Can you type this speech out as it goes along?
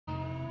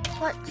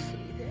Let's see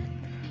then.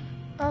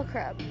 Oh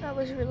crap, that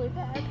was really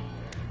bad.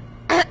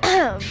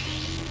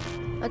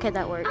 Okay,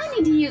 that works. I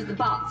need to use the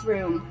box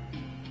room.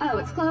 Oh,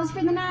 it's closed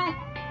for the night?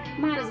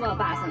 Might as well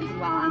buy something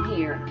while I'm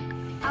here.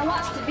 I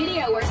watched a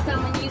video where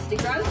someone used a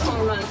growth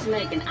hormone to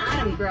make an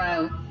item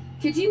grow.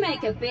 Could you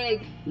make a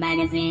big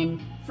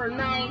magazine for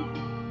me?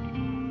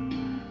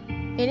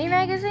 Any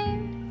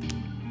magazine?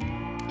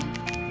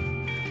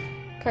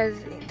 Because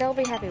they'll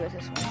be happy with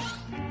this one.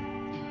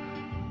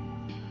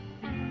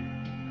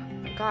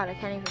 God, I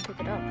can't even pick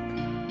it up.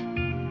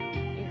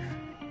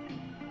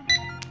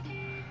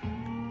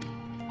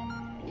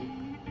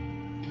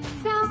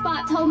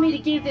 Spellspot told me to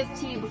give this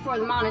to you before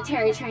the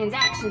monetary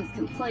transaction's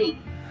complete.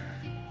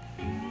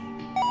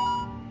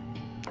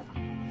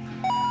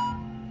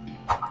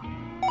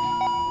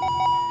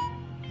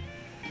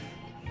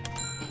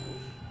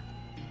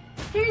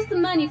 Here's the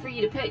money for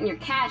you to put in your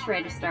cash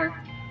register.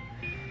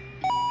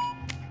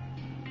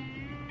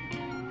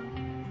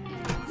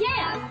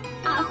 Yes,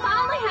 I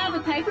finally have a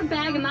paper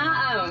bag of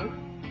my own.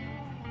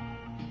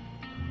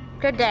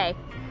 Good day.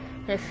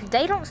 If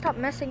they don't stop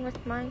messing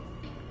with my...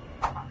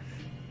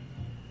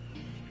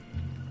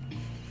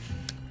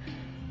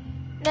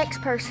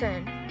 Next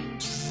person.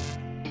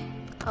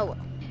 Oh well.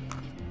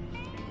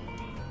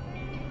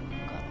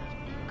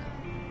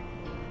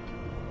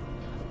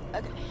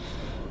 Okay.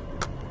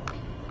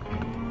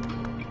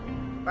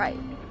 Right.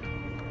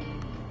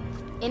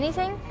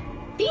 Anything?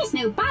 These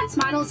new bots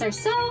models are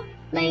so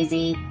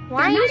lazy.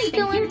 Why are They're you not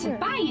still even here in to here?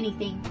 buy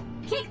anything.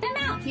 Kick them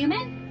out,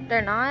 human.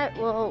 They're not?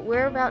 Well,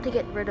 we're about to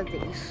get rid of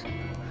these.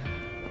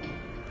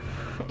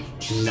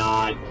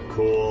 Not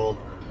cool.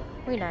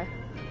 We know.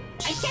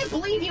 I can't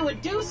believe you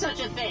would do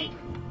such a thing.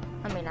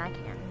 I mean, I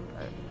can,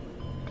 but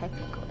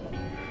technically,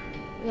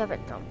 we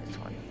haven't done this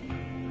one.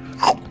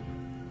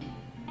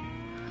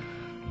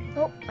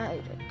 Nope, I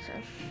did, so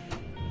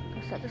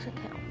I'll set this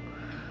account.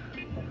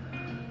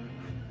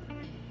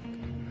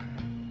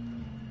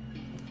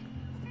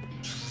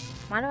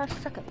 Why do I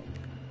suck it?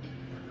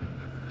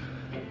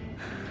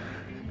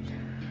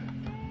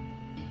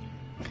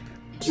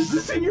 Is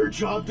this in your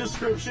job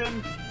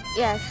description?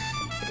 Yes,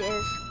 it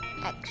is,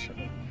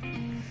 actually.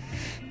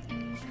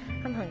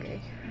 I'm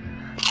hungry.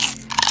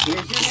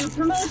 Here's your new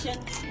promotion.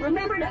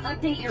 Remember to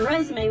update your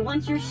resume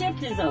once your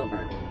shift is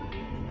over.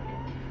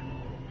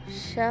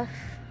 Chef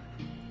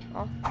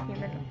off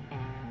human.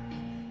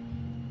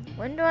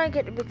 When do I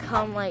get to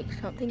become like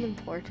something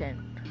important?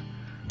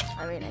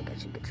 I mean, I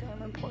guess you could say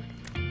I'm important.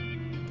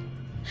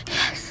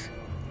 Yes!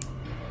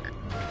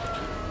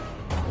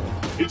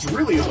 It's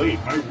really late.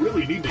 I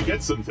really need to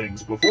get some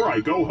things before I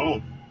go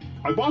home.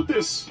 I bought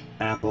this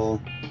apple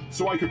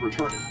so I could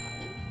return it.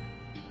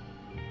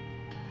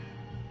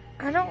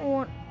 I don't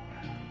want...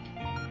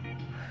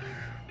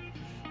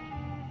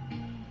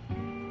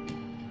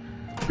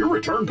 Your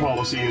return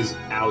policy is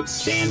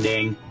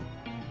Outstanding.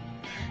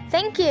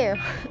 Thank you!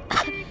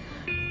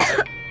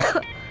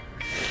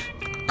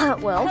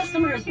 Well,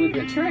 Customers would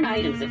return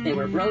items if they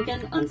were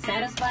broken,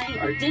 unsatisfying,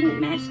 or didn't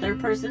match their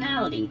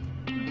personality.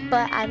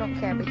 but I don't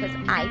care because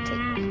I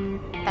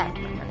take back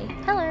my money.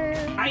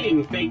 Hello! I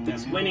didn't fake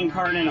this winning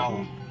card at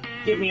all.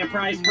 Give me a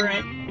prize for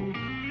it.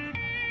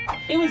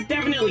 It was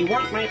definitely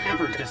worth my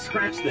effort to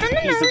scratch this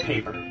piece of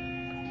paper.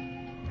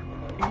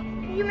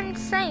 You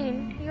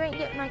insane. You ain't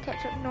getting my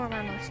ketchup nor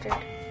my mustard.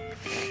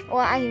 Well,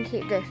 I can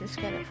keep this and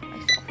scan it for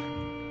myself.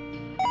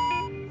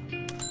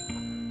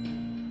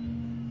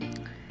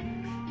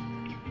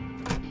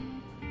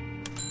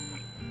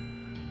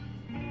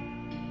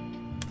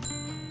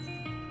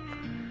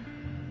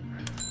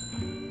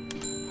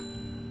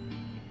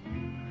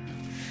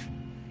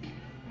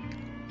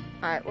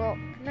 Alright, well,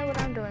 I know what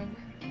I'm doing.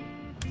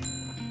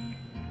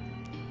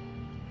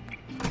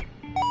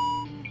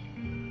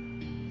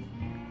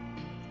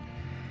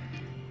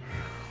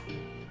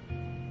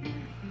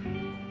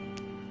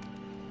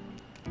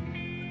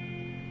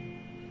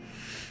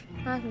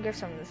 I can give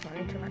some of this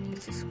money to my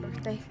niece's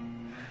birthday.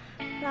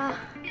 Nah.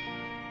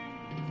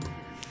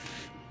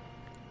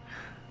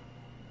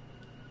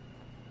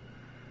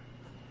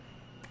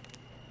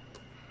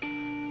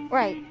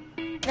 Right.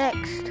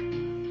 Next.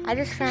 I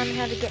just found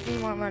how to get me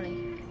more money.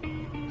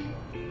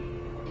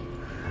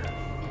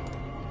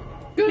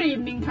 Good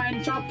evening,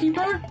 kind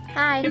shopkeeper.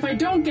 Hi. If I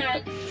don't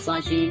get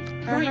Slushy.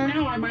 right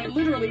now, I might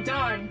literally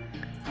die.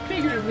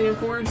 Figuratively, of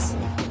course.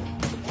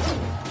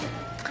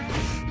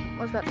 I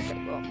was about to say,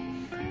 well,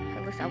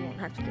 at least I won't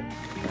have to do it.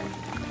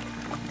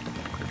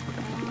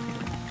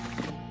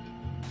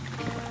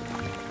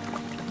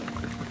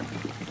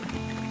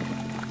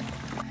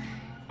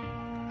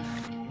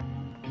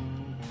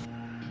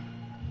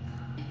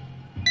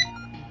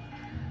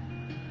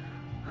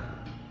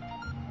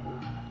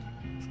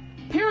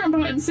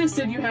 Parabot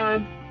insisted you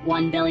had,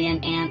 1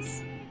 billion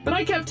ants. but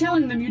I kept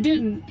telling them you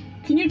didn't.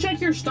 Can you check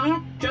your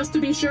stock, just to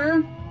be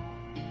sure?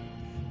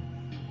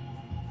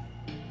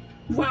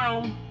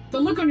 Wow, the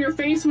look on your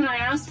face when I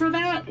asked for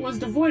that was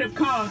devoid of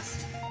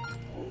cost.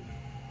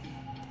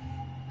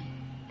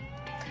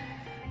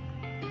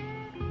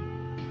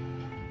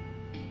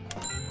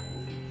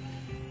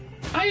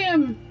 I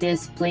am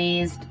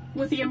Displeased.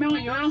 with the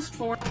amount you asked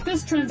for.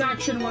 This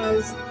transaction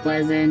was...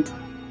 Pleasant.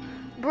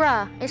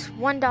 Bruh, it's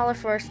 $1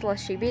 for a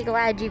slushie. Be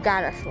glad you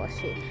got a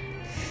slushie.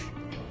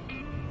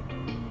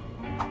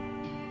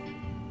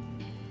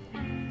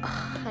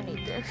 Ugh, I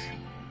need this.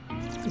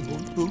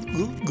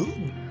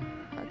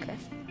 Okay.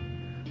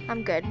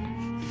 I'm good.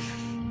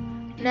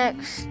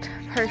 Next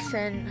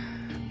person.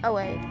 Oh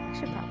wait, I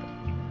should probably.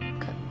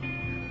 Okay.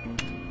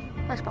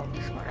 That's probably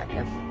a smart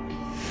idea.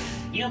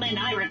 Human,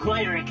 I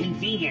require a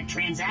convenient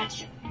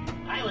transaction.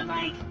 I would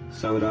like...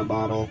 Soda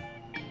bottle.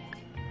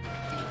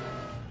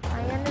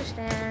 I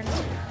understand.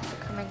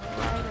 Coming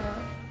right up.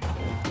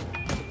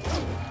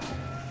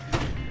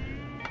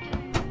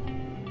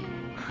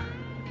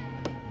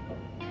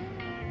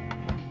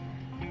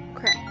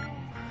 Crap.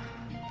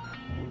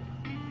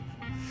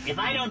 If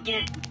I don't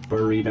get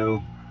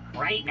Burrito.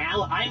 right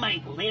now, I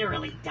might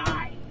literally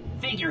die.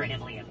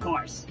 Figuratively, of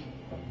course.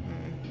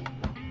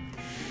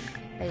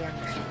 They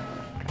understand.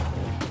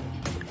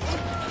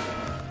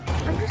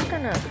 I'm just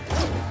gonna...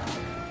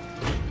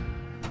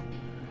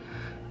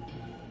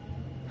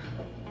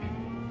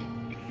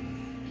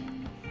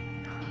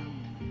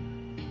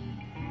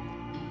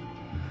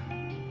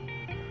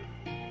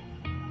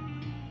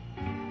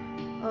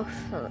 Oh,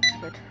 that looks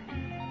good.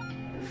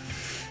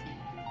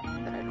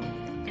 But I don't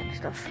need that kind of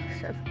stuff,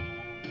 so...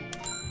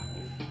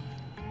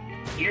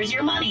 Here's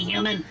your money,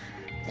 human.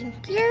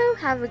 Thank you,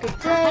 have a good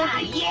day. Ah,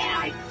 yeah,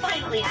 I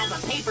finally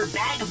have a paper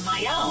bag of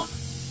my own.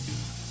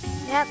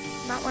 Yep,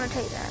 might want to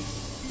take that.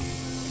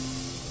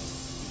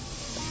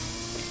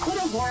 What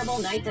a horrible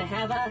night to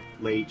have a...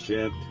 Late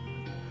shift.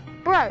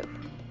 Bro!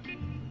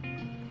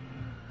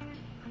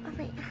 I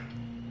mean...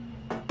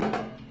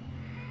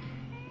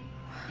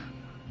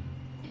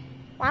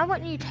 Why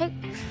wouldn't you take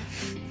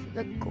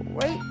the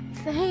great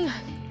thing?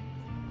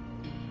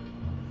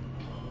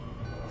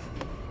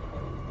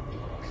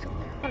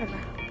 Whatever.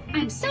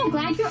 I'm so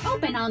glad you're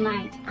open all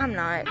night. I'm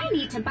not. I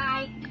need to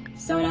buy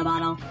soda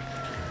bottle.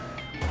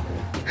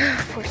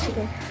 Of course you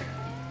did.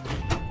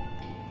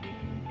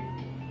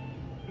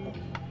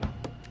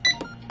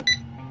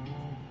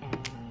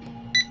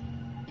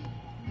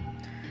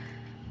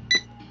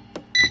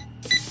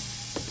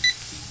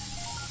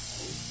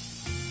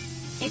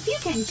 If you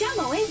can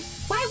jumbo it,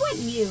 why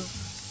wouldn't you?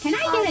 Can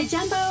I get a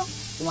jumbo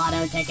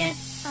lotto ticket?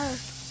 Oh,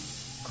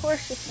 of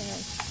course you can.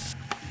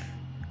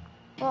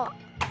 Well...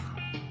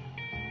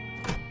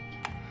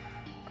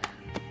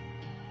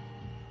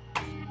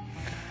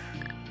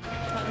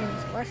 That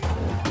means less than...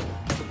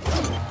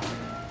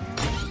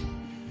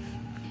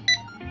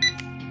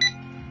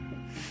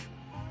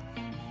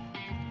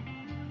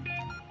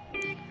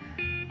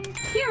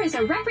 Here is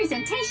a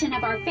representation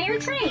of our fair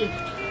trade.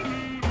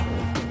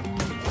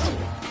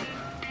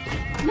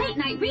 Late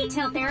night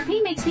retail therapy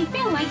makes me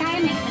feel like I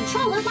am in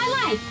control of my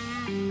life.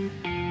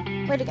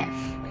 Way to go.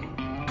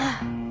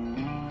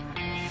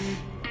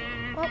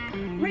 Well,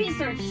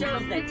 Research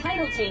shows that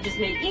title changes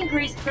may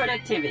increase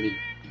productivity.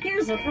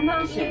 Here's a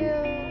promotion.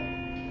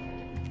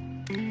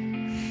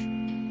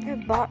 you're a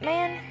bot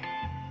man?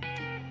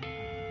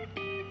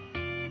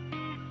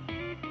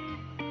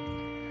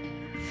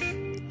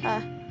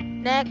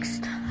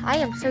 Next. I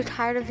am so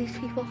tired of these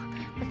people.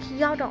 Like,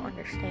 y'all don't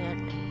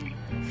understand.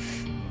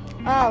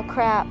 Oh,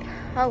 crap.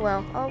 Oh,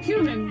 well. Oh,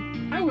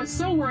 Human, I was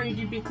so worried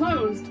you'd be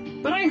closed,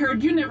 but I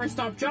heard you never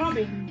stop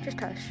jobbing. just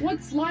hush.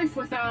 What's life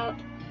without...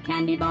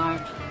 Candy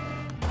bar.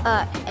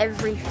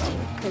 Everything,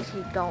 because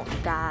you don't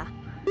die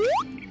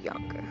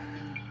younger.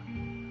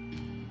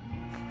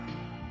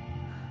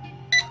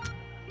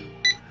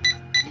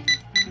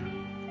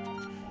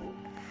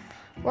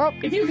 Well,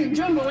 If you can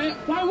jumbo it,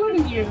 why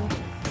wouldn't you?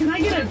 Can I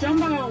get a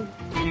jumbo?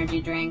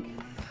 Energy drink.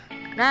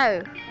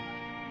 no.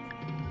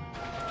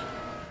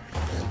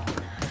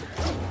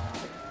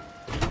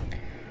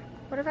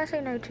 What if I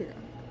say no to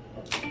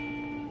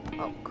them?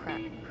 Oh,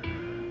 crap.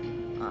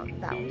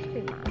 That one can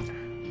be mine.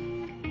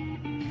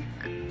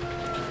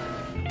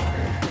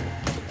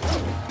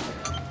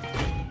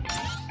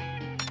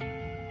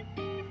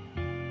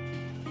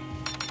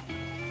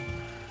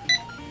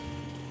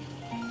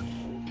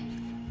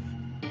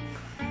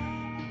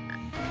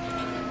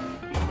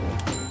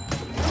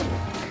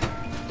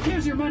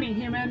 Here's your money,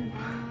 human.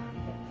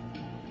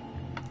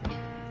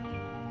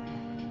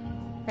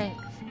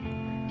 Thanks.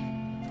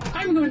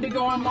 I'm going to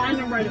go online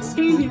and write a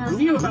scathing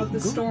review about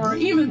this store,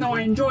 even though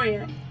I enjoy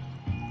it.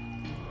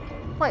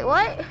 Wait,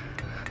 what?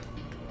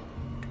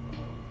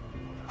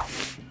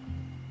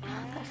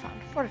 That's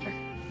fine. Whatever.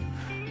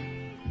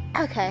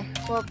 Okay,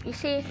 well, you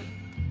see...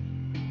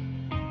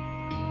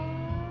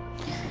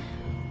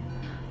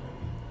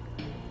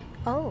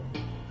 Oh.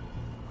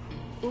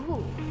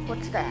 Ooh,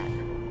 what's that?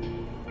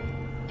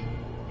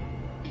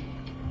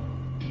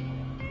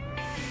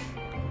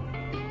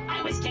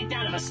 I was kicked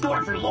out of a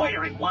store for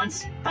loitering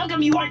once. How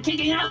come you aren't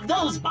kicking out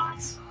those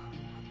bots?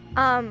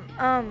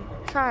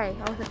 Sorry,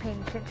 I wasn't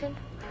paying attention.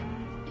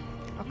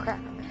 Oh crap,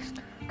 I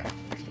missed. Crap,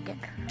 I missed again.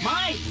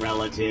 My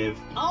relative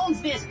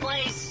owns this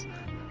place.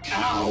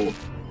 Oh,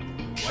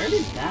 where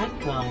did that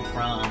come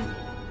from?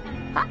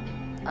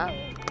 Oh.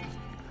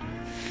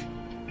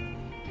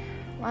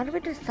 Why did we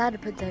decide to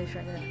put those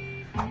right there?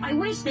 I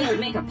wish they would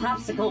make a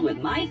popsicle with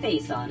my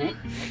face on it.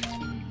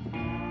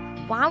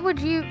 Why would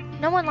you?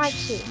 No one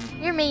likes you.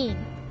 You're mean.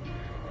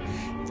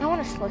 I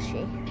want a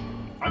slushie.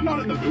 I'm not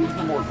in the mood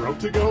for more growth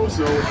to go,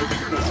 so I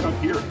figured I'd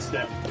come here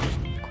instead.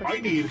 I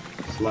need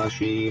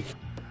slushy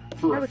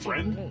for a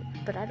friend.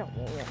 Need, but I don't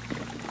want it.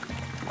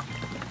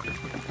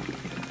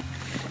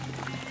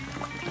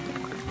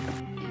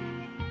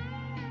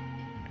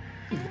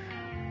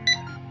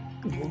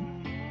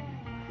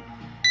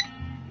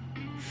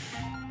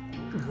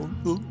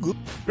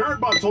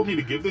 Parentbot told me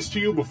to give this to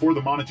you before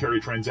the monetary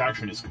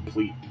transaction is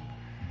complete.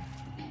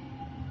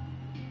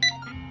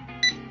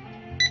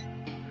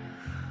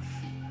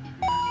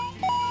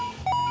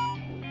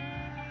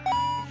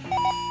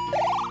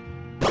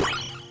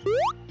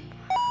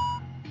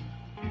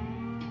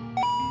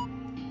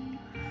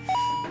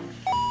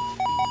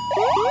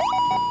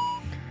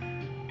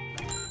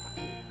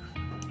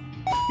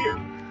 Here,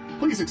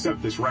 please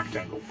accept this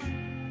rectangle.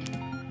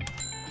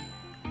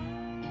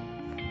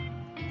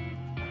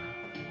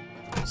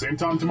 Same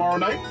time tomorrow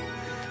night?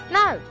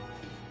 No!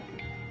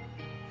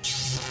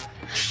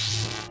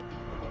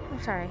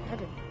 I'm sorry, I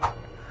didn't.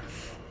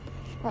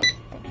 Oh,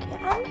 thank you.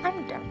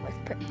 I'm done with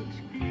putting these.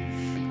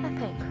 I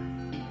think.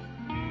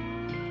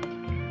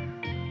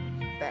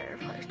 Better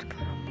place to put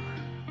them.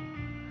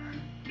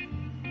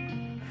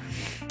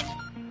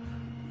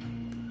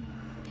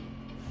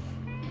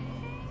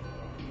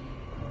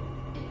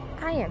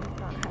 I am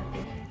not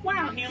happy.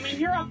 Wow, human,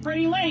 you're up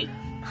pretty late.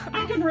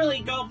 I could really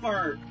go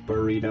for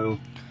Burrito.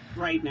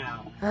 right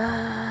now.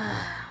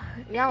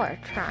 Y'all are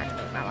trying to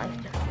make my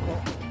life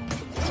difficult.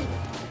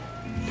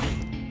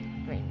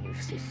 I mean,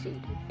 you've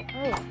succeeded.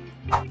 Oh.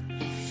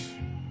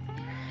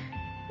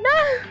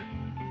 No!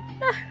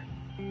 No!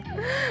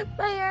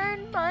 My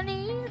earned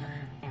money!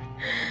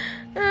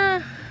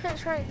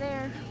 It's right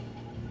there.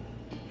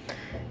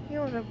 You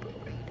want a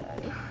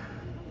burrito.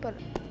 But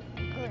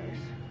others.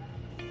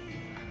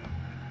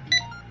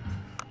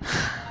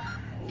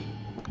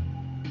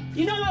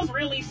 You know those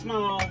really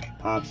small?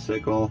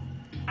 Popsicle.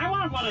 I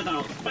want one of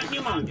those, but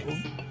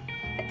humongous.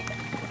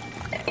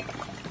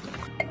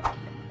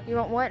 You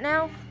want what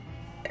now?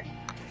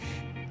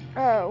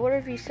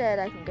 Whatever you said,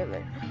 I can give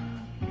it.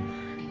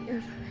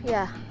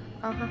 Yeah,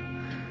 uh-huh.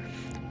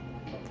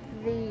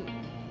 The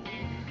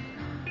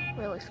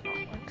really small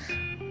ones.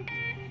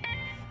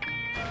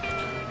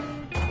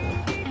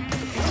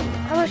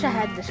 I wish I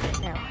had this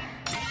right now.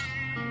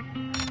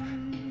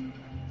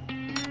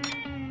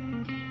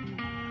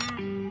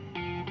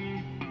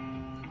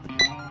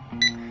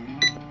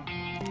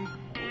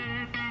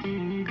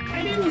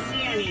 I didn't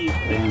see any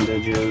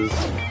Bandages.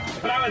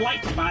 but I would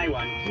like to buy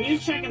one. Can you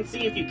check and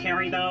see if you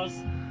carry those?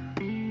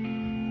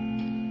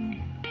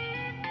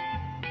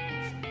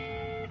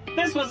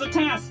 This was a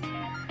test.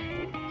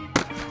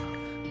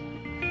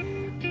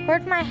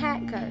 Where'd my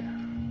hat go?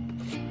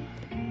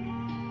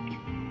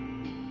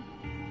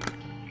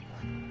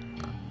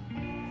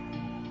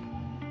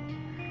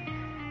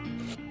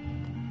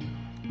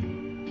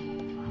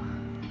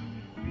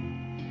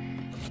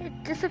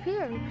 It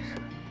disappears.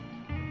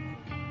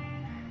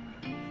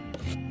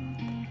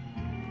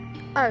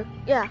 Oh,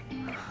 yeah.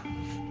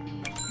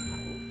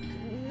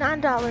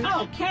 $9.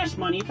 Oh, cash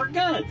money for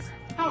goods.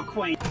 How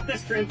quaint.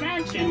 This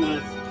transaction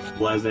was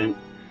Pleasant.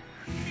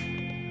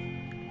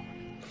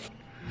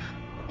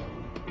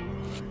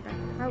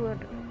 I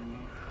would.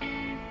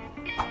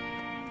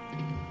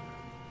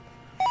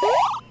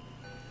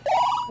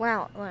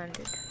 Wow, it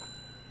landed.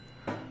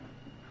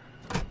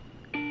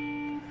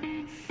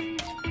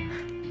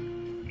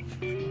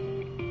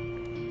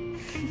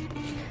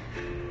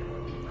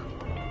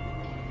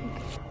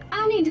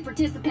 I need to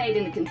participate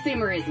in the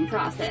consumerism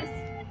process.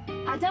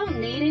 I don't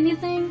need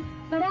anything,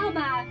 but I'll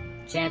buy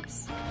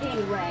chips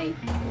anyway.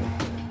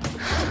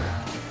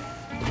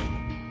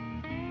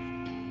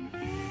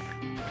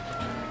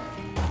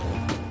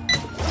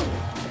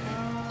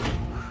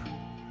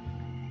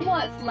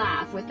 What's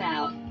life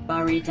without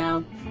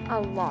burrito? A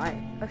lot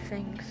of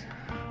things.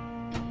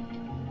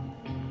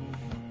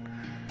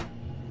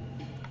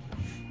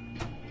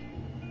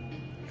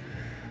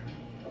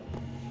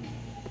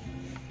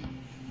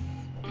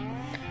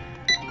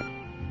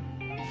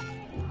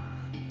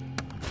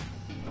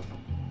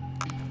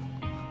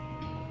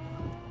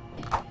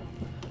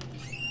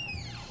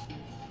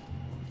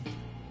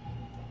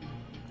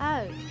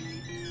 Oh.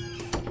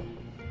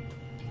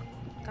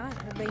 God,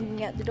 they're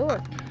banging at the door.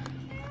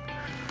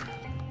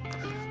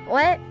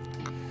 What?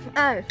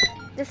 Oh,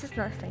 this is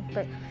nothing,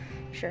 but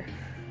sure.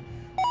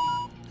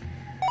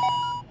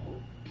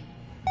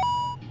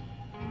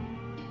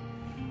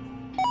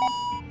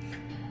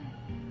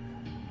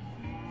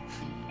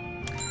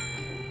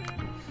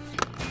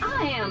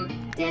 I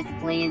am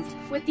displeased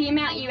with the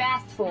amount you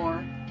asked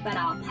for, but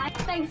I'll pay.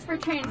 Thanks for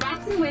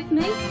transacting with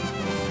me.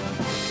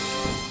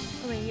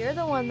 I mean, you're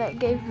the one that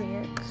gave me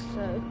it,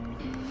 so.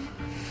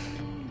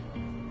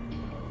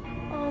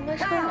 Oh, my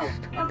Wow, first.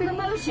 a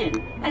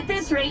promotion. At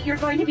this rate, you're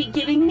going to be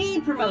giving me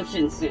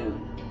promotion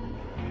soon.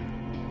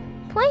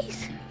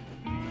 Please.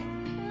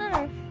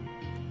 No.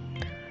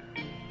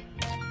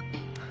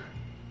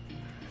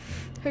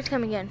 Who's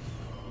coming in?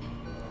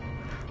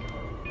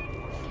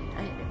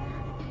 I hate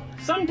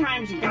it.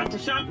 Sometimes you got to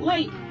shop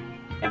late.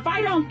 If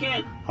I don't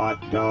get Hot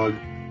dog.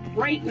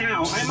 right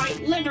now, I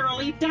might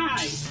literally die.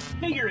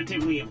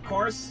 Figuratively, of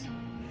course.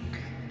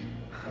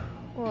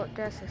 Well,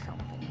 this is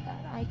something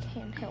that I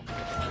can't help with.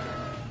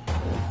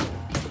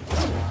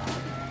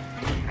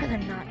 I'd rather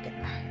not get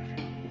married.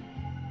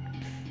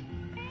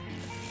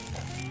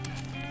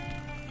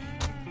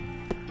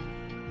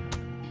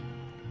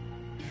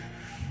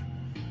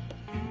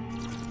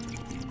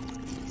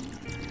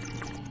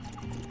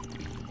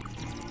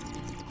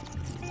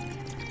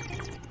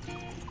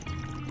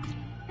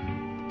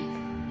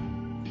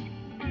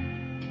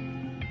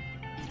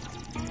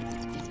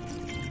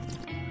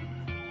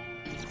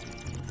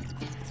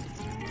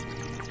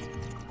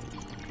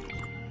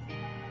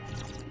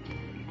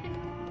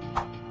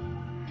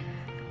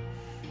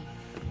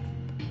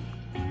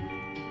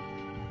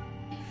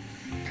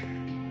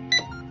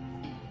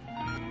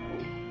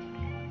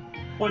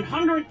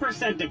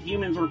 100% of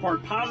humans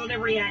report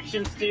positive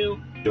reactions to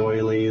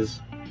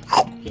Doilies.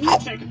 Can you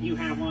check if you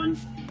have one?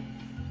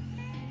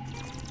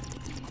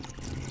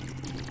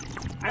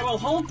 I will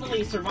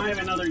hopefully survive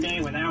another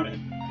day without it.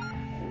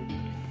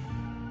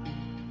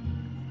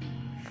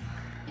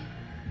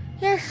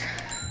 Yes,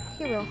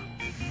 he will.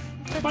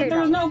 But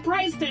there's no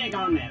price tag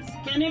on this.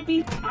 Can it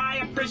be? I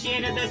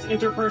appreciated this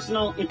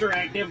interpersonal,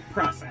 interactive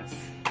process.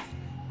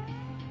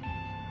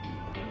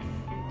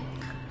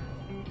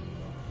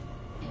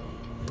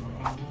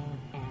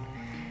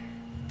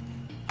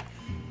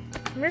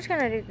 I'm just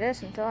gonna do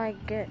this until I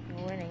get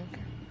winning.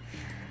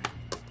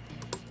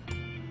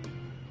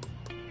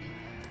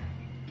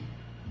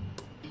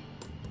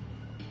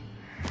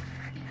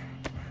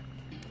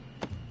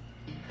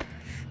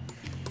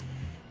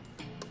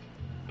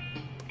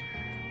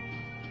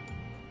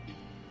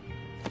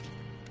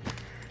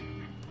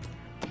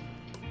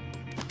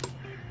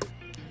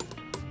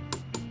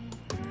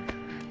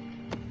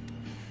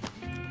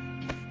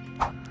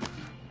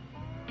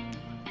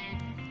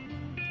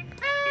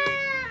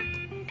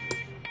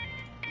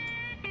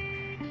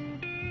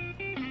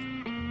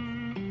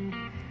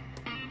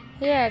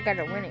 Yeah, I got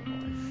a winning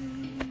one.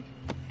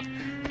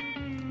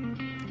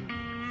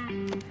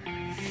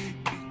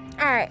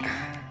 Alright.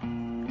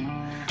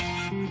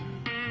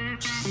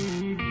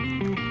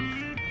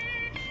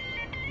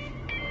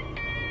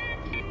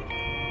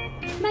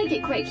 Make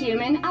it quick,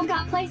 human. I've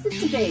got places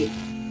to be.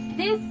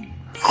 This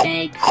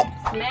steak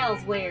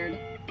smells weird.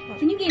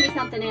 Can you give me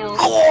something else?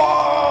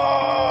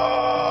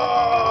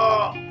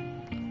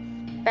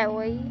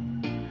 Belly.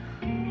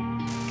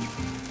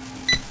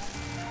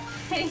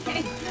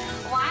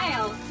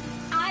 Wow.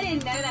 I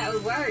didn't know that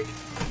would work.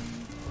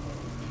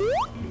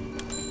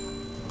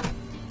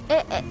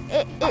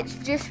 It's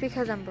just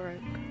because I'm broke.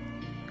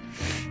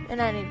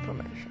 And I need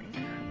promotion.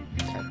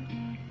 So.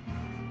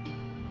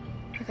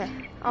 Okay,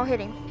 I'll hit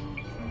him.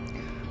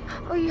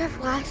 Oh, you have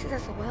glasses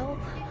as well?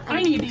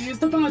 I need to use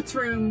the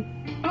bathroom.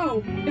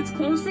 Oh, it's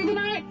closed for the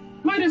night?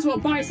 Might as well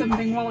buy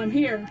something while I'm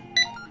here.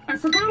 I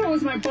forgot it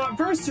was my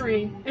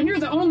anniversary, and you're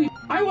the only...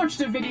 I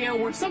watched a video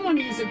where someone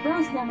used a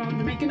growth hormone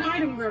to make an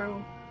item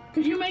grow.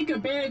 Could you make a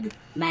big...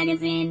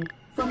 magazine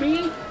for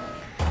me?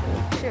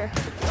 Sure.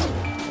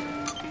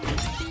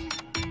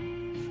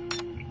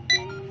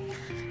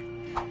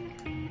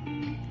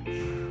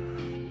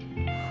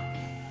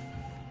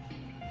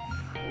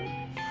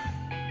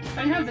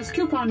 I have this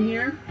coupon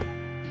here.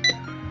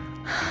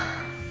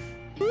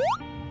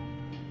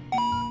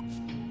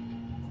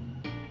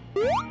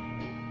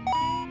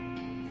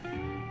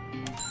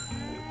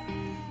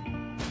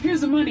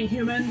 Here's the money,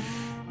 human.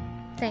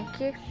 Thank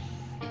you.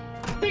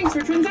 Thanks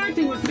for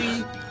transacting with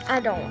me. I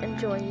don't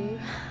enjoy you.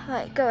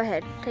 Alright, go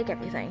ahead. Take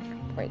everything,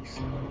 please.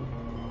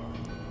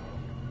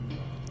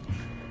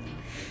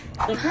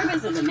 The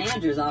purpose of the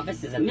manager's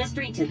office is a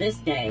mystery to this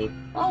day.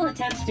 All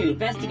attempts to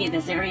investigate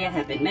this area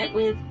have been met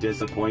with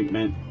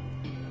Disappointment.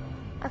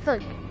 I feel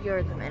like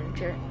you're the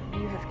manager.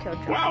 You have killed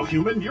John. Wow,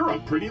 human, you're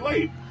up pretty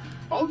late.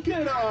 I'll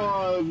get,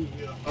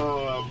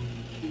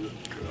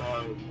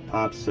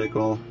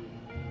 Popsicle.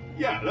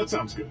 yeah, that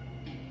sounds good.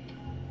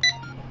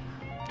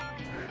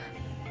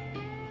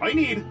 I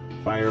need,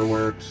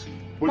 Fireworks.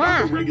 but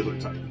not the Wow. regular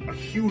type, a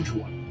huge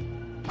one.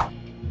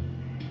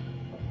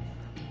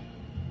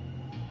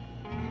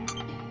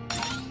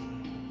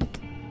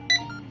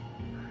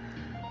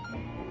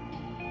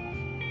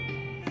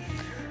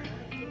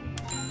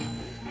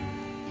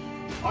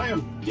 I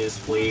am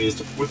Displeased.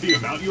 with the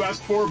amount you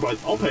asked for, but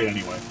I'll pay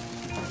anyway.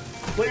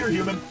 Later,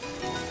 human.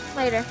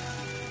 Later.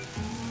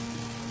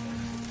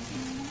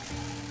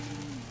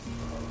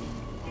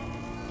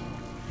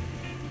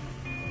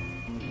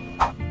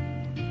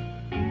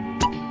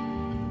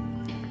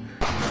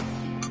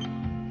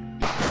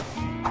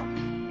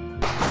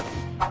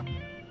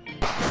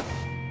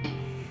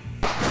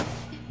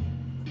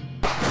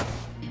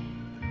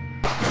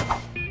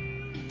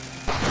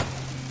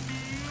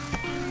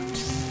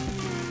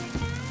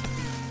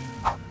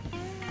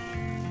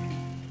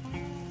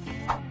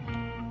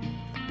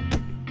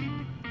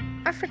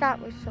 I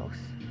forgot we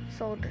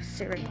sold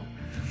cereal.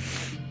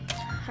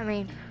 I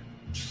mean,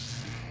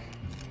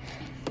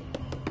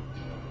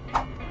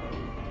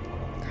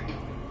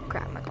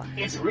 grab my glass.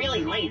 It's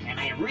really late, and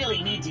I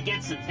really need to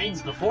get some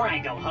things before I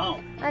go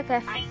home.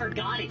 Okay. I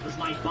forgot it was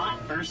my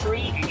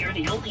bot-versary, and you're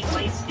the only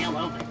place still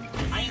open.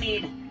 I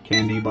need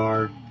Candy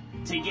bar.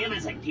 to give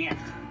as a gift.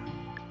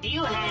 Do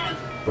you have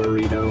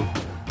Burrito.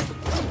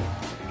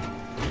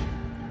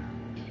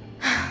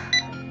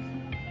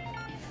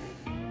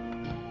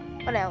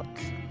 What else?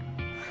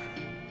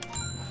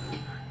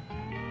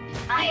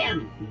 I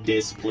am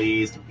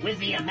Displeased. with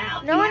the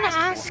amount. No you one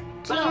asked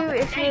for. asked you if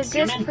you're thanks,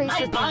 human. displeased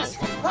My with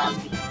boss me. will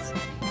love these.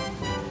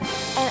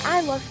 And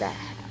I love that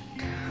hat.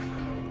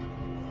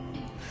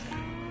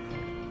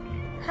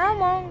 How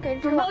long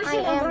until I Promotion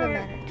am the alert!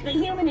 manager? The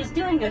human is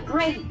doing a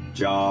great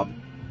Job.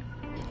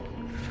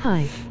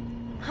 Hi.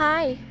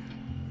 Hi.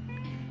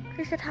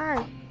 Who said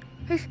hi?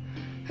 Who's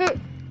who?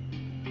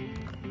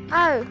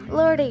 Oh,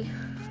 Lordy.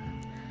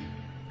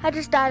 I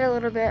just died a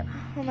little bit.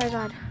 Oh my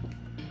god.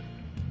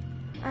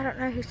 I don't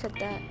know who said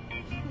that.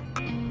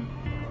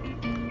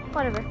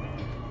 Whatever.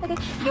 Okay.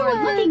 You're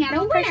Hello, looking at a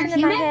winner, person in my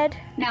human. head.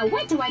 Now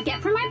what do I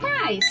get for my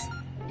prize?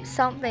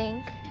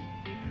 Something.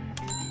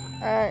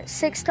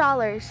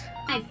 $6.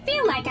 I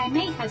feel like I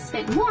may have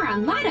spent more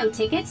on lotto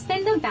tickets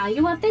than the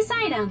value of this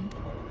item.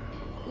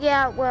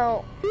 Yeah,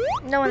 well,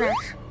 no one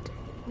asked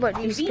what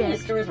you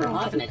Convenience spent. stores were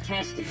often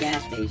attached to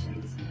gas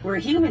stations, where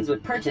humans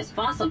would purchase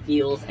fossil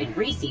fuels and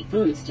greasy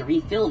foods to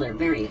refill their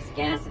various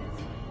gases.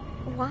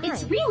 Why?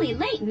 It's really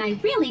late and I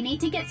really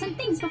need to get some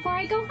things before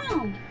I go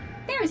home.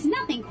 There is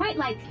nothing quite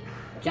like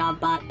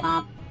Job bot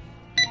pop.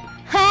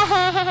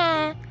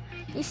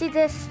 You see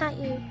this? It's not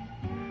you.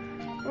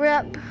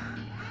 Rip.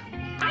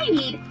 I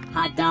need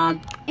Hot dog.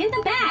 in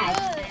the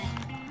bag.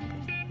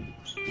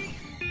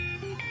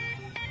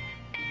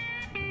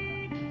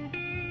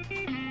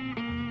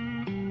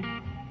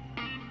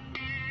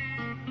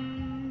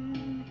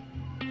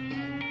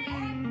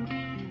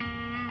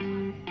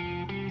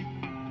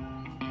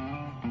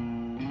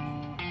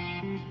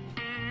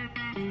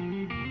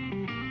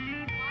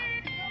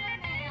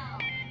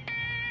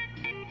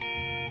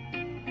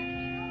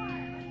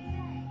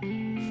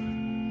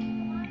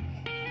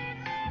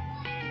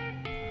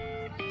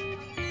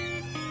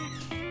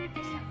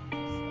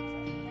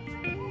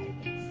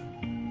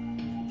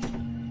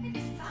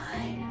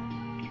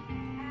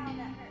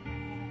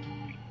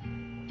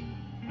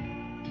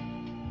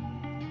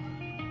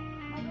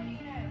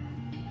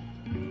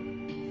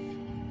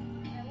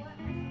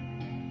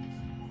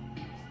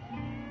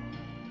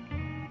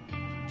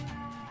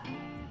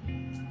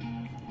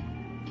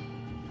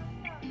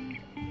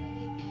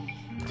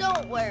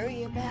 Don't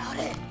worry about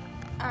it.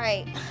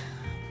 Alright.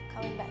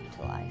 Coming back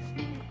to life.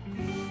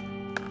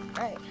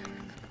 Alright.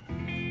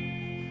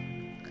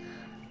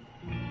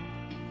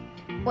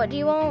 What do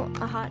you want?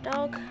 A hot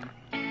dog?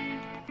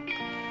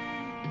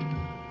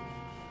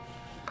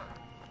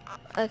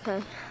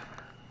 Okay.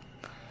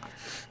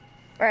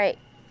 Right.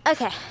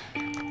 Okay.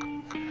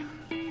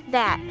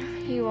 That.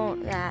 You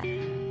want that.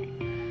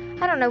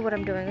 I don't know what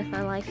I'm doing with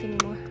my life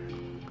anymore.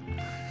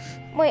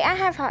 Wait, I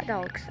have hot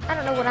dogs. I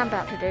don't know what I'm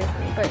about to do,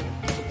 but...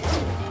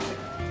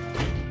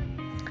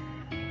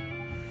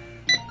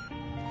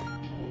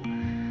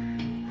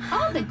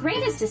 All the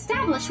greatest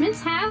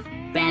establishments have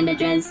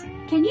Bandages.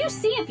 Can you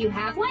see if you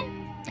have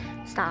one?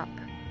 Stop.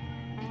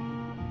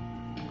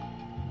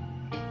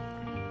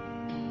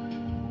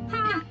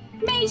 Ha!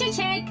 Major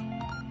check!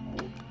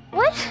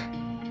 What?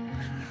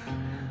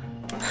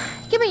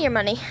 Give me your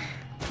money.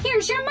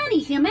 Here's your money,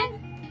 human.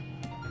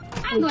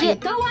 I'm going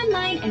Get- to go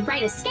online and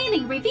write a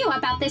scathing review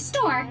about this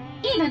store,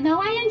 even though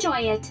I enjoy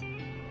it.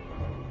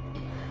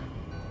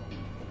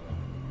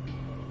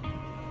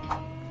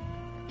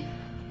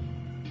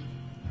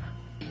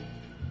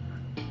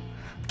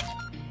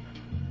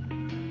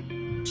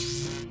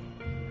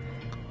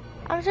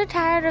 I'm so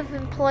tired of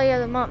employee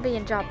of the month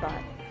being job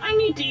bot. I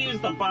need to use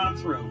the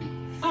bot's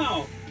room.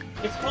 Oh,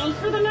 it's closed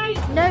for the night?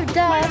 No, Might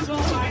duh. as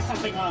well buy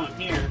something while I'm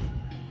here.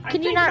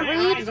 Can you I think not my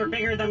read? eyes are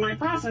bigger than my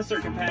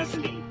processor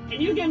capacity.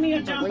 Can you give me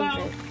a jump Believe out?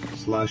 it.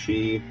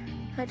 Slushy.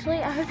 Actually,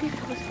 I hope you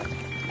feel this.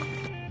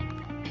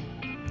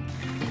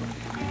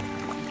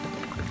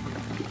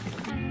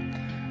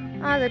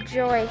 Ah, the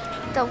joy.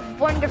 The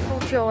wonderful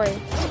joy.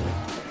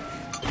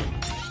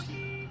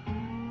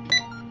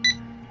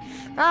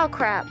 Oh,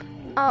 crap.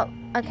 Oh,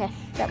 okay.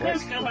 That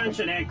This works. coupon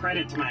should add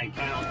credit to my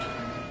account.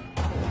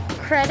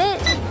 Credit?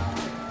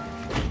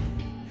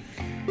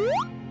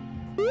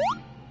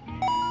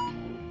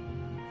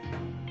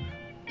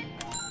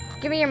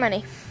 Give me your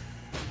money.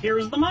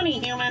 Here's the money,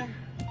 human.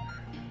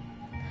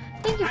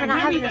 Thank you for I'm not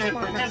happy having to a have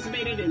smart mouth.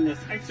 participated in this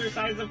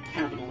exercise of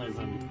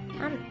capitalism.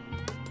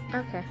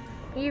 Okay.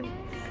 You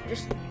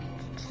just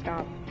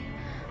stop.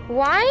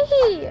 Why?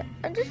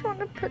 I just want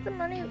to put the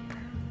money.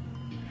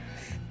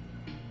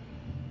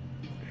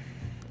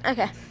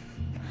 Okay.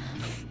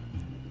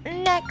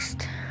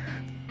 Next.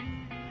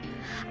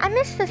 I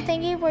missed the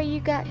thingy where you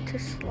got to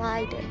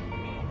slide it.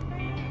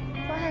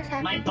 has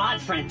happened? My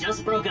bot friend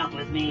just broke up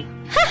with me.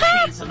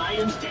 I need some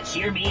items to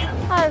cheer me up.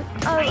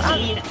 I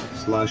need...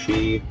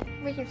 Slushy.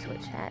 We can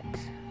switch hats.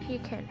 You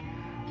can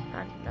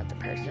find another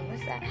person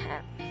with that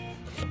hat.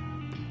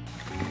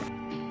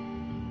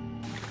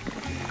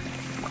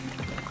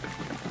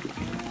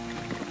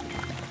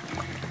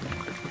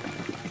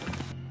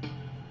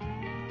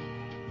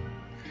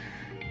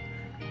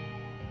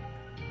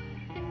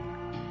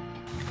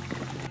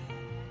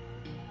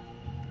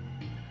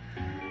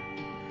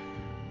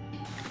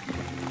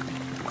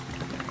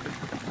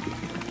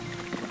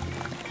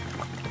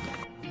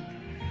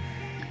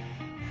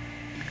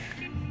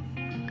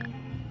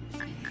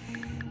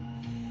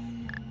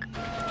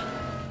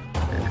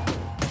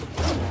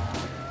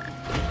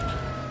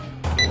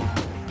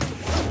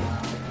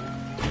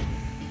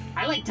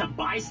 I like to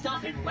buy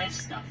stuff and lift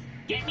stuff.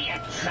 Get me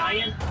a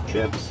giant...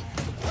 Chips.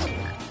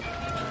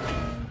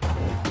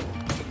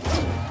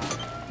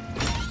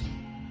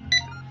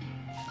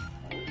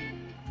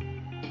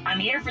 I'm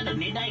here for the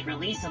midnight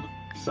release of...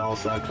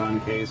 Salsa con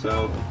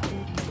queso.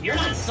 You're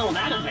not sold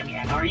out of them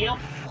yet, are you?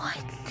 What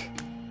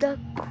the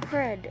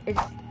crud is...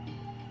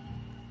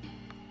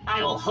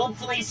 I will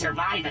hopefully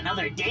survive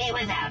another day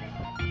without it.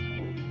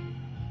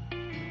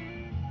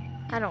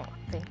 I don't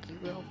think you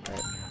will,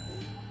 but...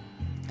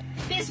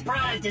 This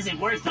product isn't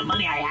worth the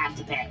money I have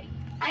to pay.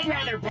 I'd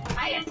rather pay...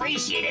 I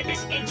appreciated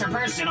this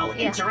interpersonal,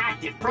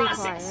 interactive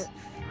process.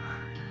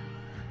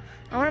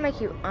 I want to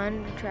make you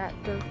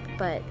unattractive,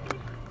 but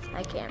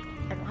I can't.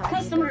 I don't have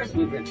Customers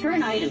would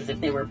return items if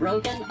they were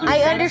broken, I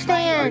unsatisfied,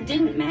 understand. or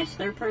didn't match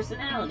their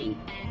personality.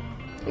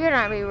 You're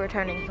not be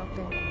returning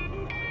something.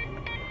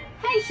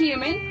 Hey,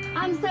 human.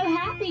 I'm so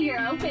happy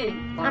you're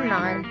open. I'm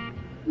not.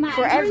 My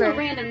Forever. a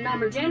random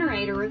number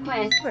generator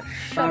request.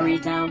 Sorry,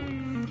 Tao.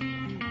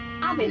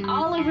 I've been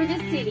all over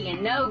this city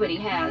and nobody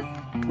has.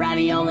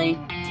 Ravioli.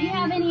 Do you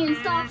have any in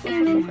stock,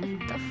 human?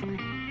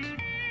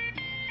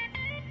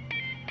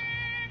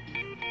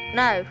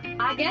 No.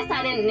 I guess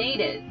I didn't need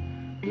it.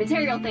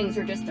 Material things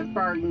are just a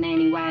burden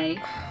anyway.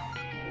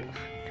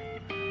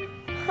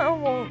 I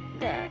want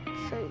that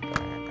so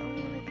bad. I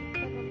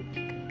want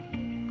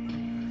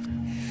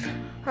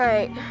to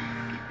Alright.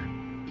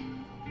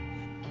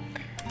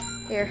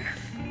 Here.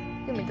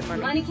 Give me the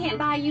money. Money can't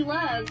buy you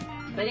love,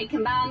 but it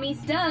can buy me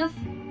stuff.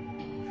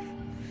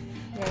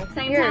 Yeah,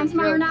 Same you're time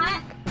tomorrow real-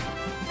 night?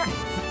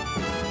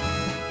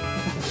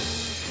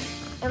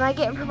 Am I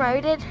getting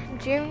promoted?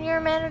 Junior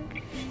manager?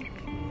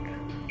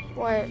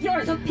 What?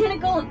 You're the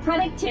pinnacle of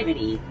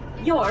productivity.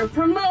 You're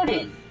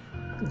promoted.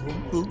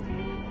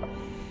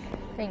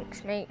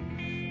 Thanks, mate.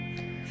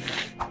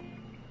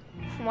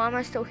 Why am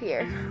I still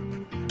here?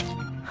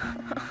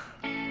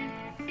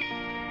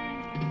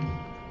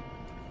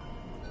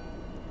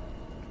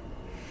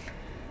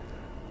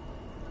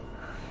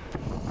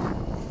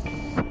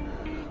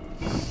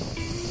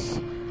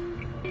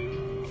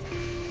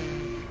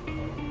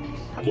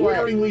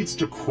 Lawyering leads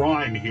to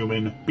crime,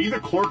 human. Be the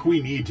clerk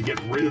we need to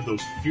get rid of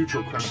those future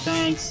criminals.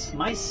 Thanks.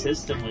 My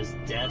system was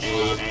dead.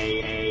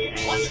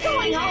 What's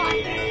going on?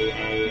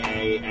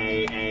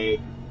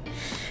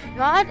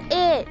 Got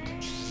it.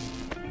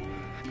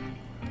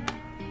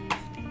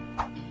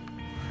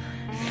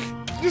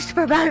 Just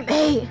promote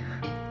me.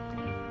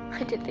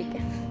 I did it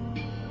again.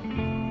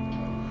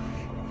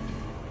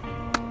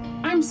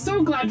 I'm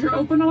so glad you're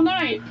open all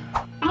night.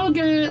 I'll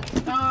get,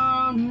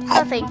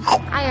 Nothing.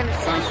 I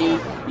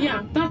understand.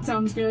 yeah, that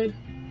sounds good.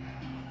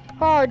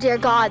 Oh dear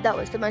God, that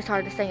was the most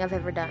hardest thing I've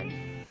ever done.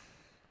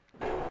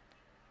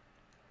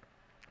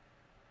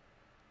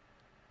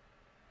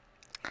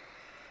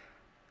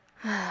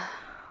 I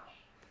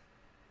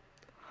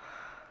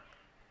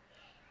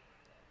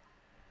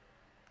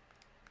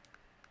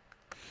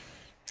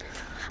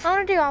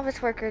want to do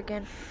office worker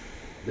again.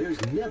 There's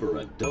never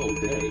a dull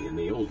day in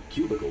the old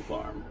cubicle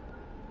farm.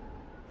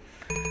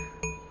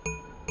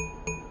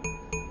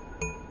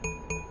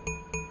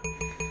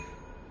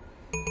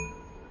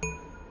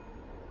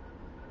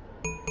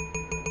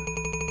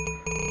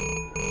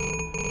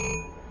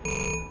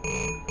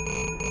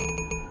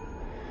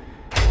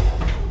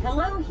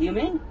 Hello,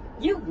 human.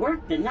 You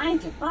worked the 9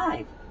 to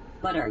 5,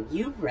 but are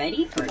you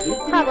ready for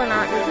infinite Probably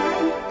not.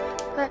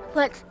 overtime? But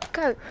let's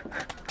go.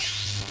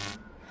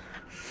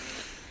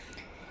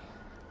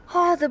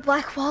 Oh, the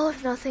black wall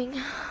of nothing.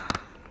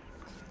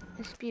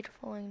 It's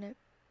beautiful, ain't it?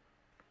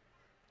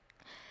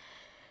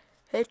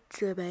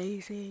 It's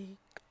amazing.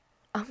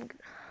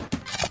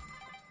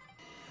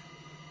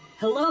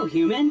 Hello,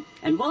 human,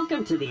 and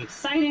welcome to the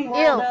exciting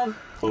world of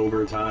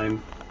Overtime.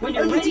 when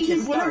you're I get ready to to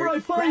keep whatever start. I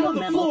find Grab on a the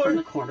memo floor. from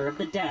the corner of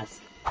the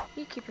desk.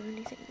 You keep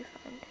anything you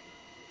find.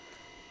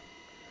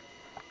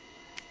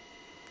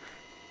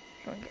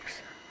 No one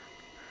cares.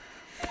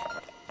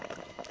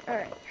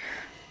 Alright.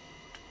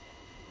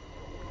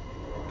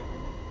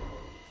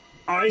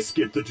 I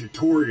skipped the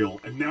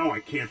tutorial, and now I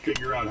can't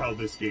figure out how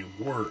this game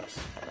works.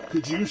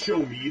 Could you show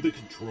me the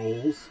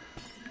controls?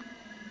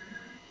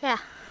 Yeah.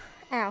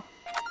 Ow.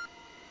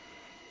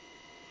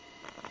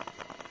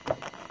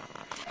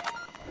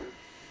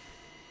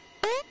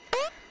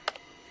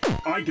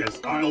 I guess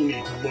I'll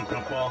need to look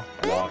up a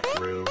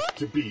walkthrough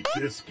to beat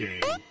this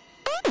game.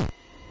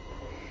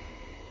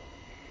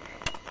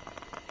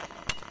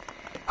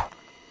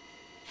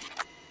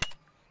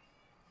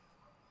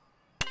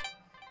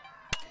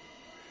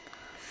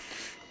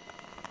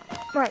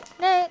 Right,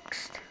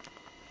 next.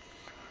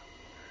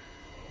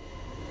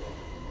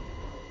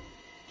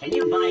 Can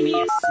you buy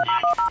me a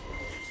snack?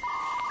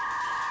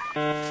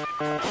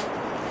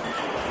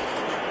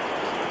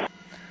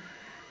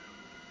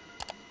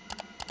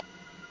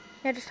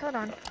 Yeah, just hold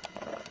on.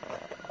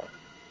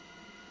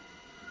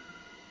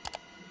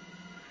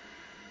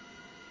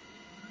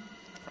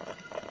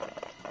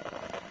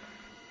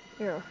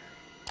 Yeah.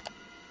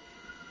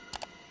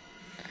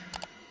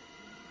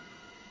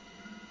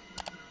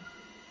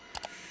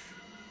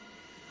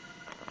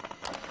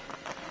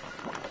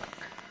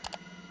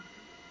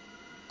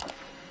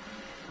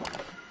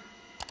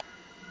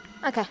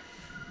 Okay.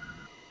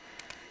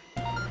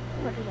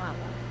 What do I want?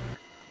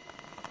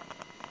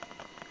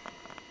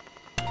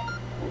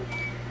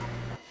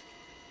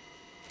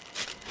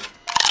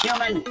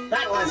 Human,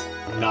 that was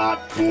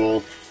Not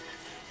cool.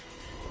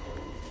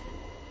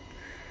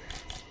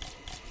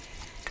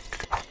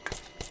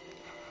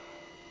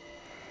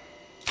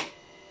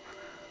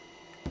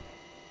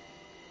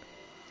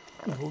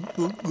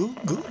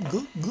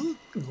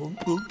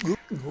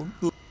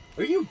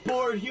 Are you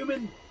bored,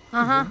 human?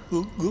 Uh-huh.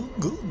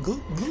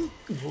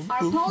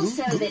 Our polls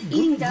show that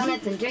eating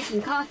donuts and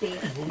drinking coffee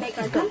make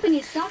our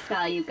company's stock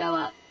value go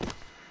up.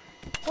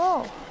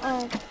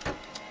 Oh,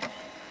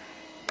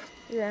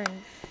 then.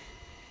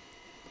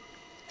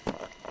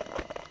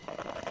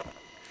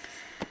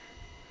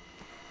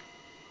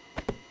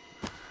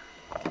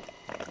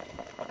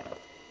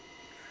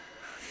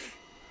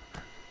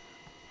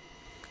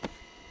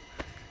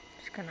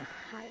 Just gonna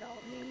hide all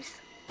these.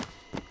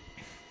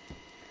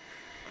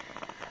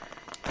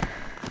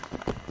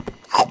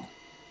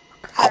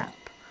 Crap.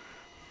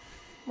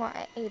 Well,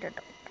 I ate a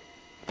donut.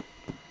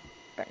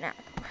 But now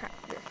I have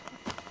this one.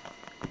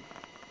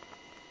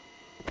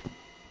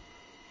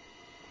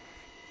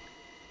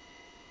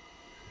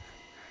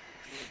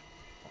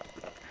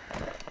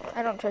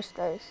 I don't trust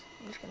those.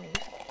 I'm just gonna use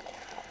them.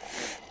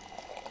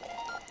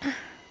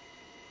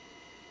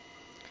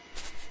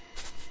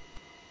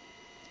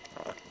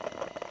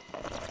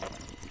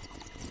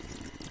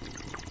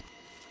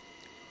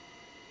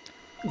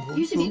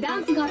 You should be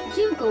bouncing off the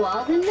cubicle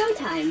walls in no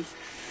time.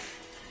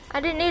 I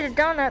didn't need a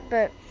donut,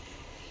 but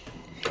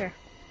sure.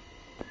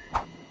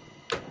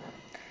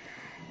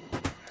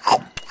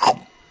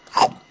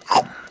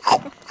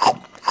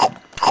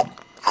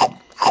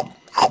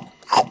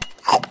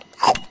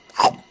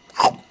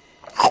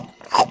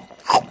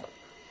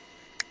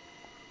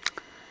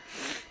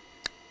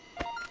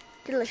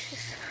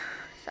 Delicious.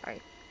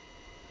 Sorry.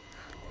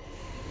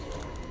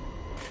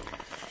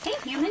 Hey,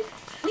 human,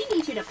 we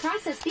need you to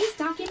process these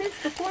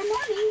documents before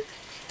morning.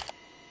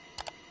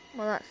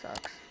 Well, that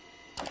sucks.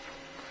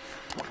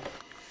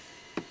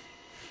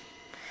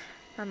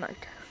 I might.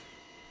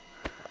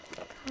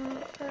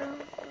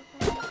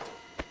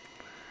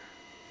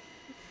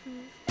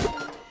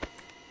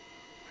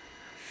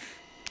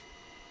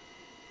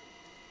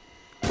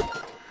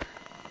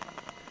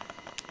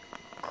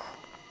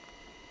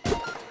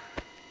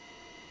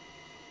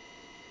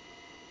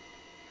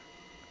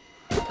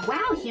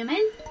 Wow, human,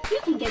 you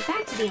can get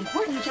back to the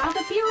important job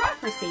of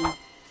bureaucracy.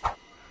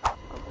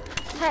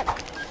 Hey,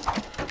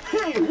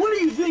 Hey, what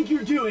do you think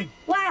you're doing?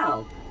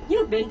 Wow,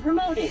 you've been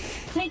promoted.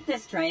 Take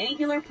this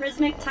triangular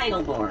prismatic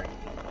title board.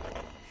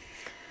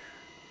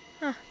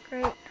 huh,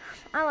 great.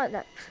 I like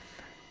that.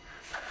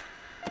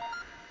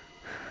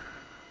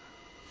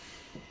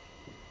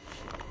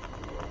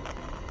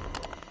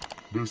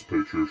 This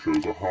picture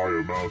shows a high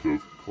amount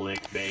of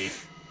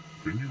Clickbait.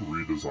 Can you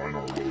redesign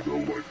our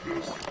logo like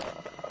this?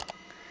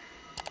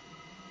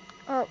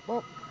 Oh,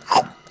 well.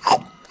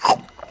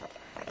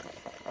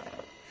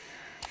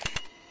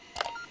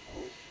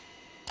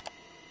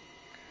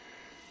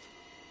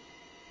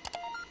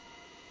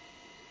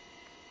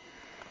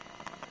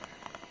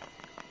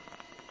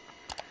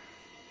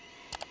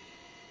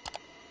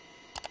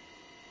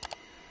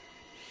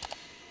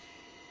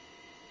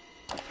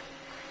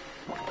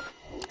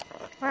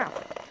 Wow.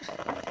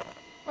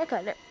 Look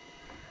at it.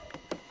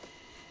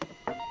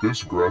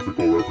 This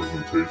graphical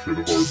representation of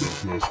our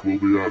business will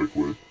be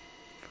adequate.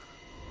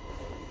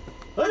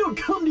 I don't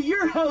come to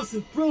your house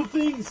and throw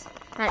things.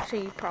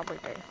 Actually, you probably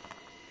do.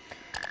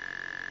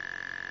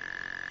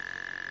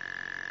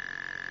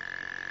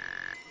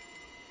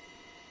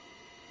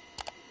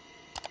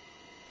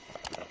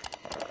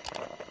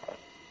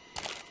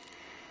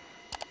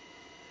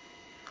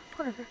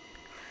 Whatever.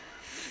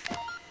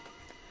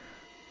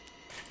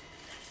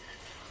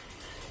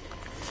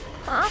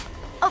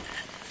 Oh,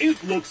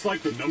 It looks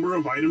like the number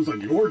of items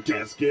on your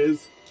desk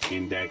is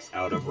Index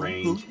out of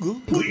range.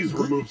 Please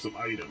remove some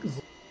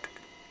items.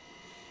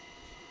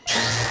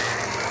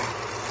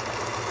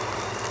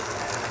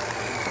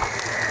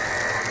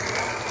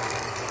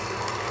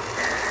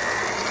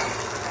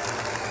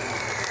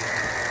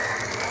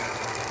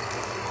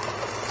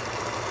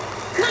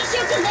 My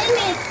shift is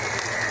ended!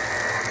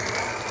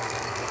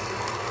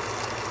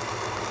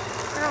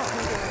 I don't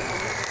want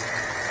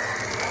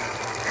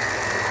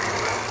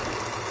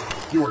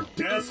to do Your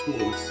desk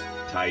looks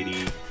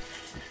tidy.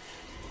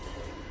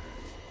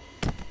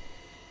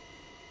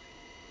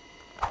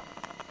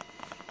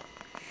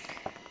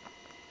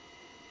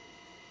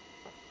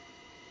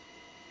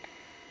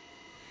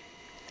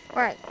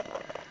 Right.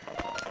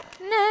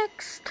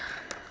 Next.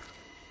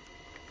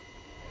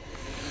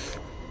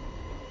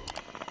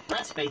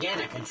 Let's begin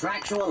a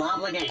contractual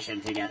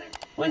obligation together.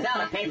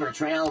 Without a paper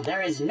trail,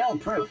 there is no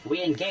proof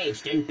we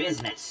engaged in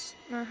business.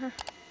 Uh-huh.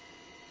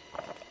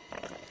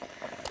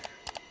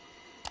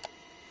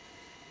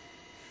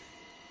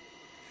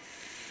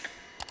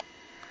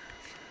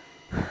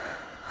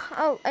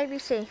 Oh,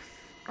 ABC.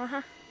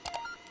 Uh-huh.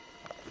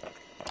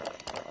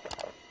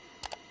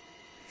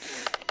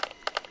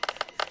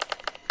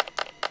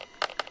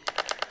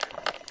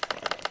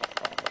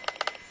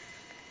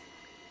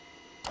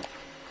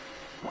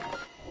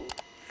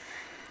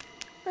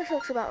 This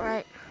looks about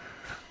right.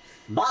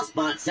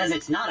 BossBot says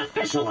it's not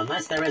official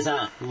unless there is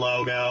a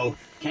Logo.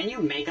 Can you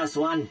make us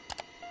one?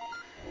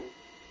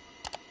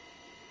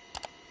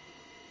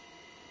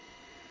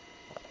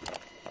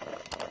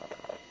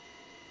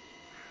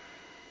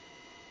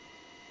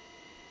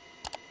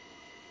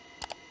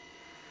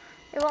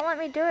 It won't let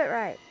me do it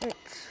right.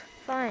 It's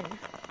fun.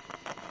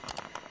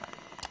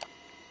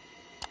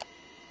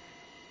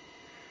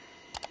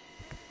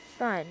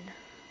 Fun.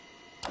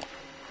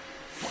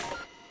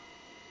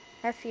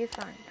 F-U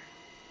fun.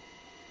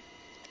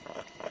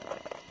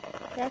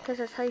 Yeah, because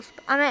that's how you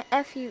spell. I meant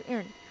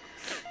F-U-N.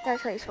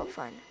 That's how you spell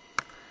fun.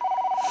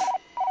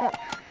 Oh.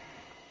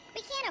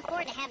 We can't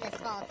afford to have this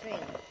fall through.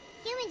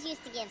 Humans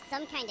used to give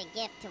some kind of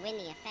gift to win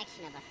the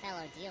affection of a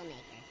fellow deal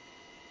maker.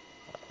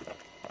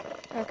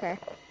 Okay.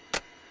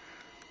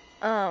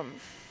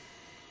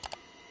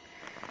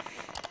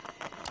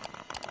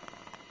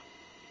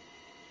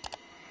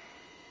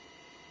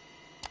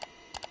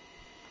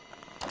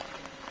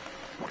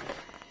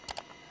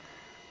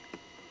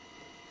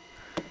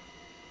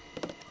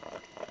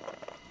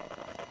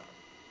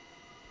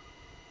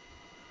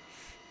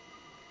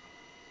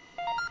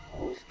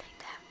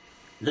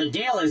 The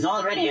deal is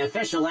already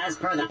official as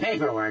per the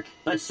paperwork,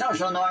 but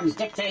social norms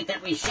dictate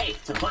that we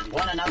shake to put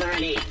one another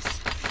at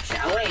ease.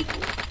 Shall we?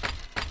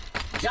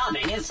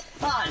 Jobbing is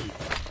fun!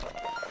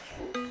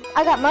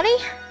 I got money?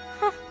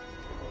 Huh.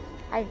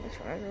 I just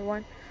remember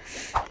one.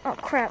 Oh,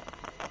 crap.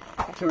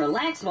 To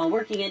relax while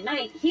working at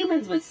night,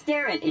 humans would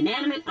stare at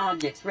inanimate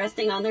objects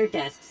resting on their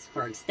desks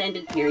for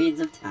extended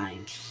periods of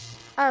time.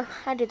 Oh,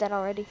 I did that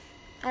already.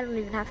 I don't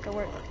even have to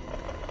work.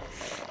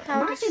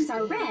 Margins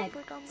are red.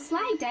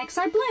 Slide decks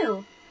are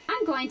blue.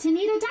 I'm going to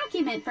need a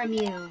document from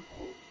you.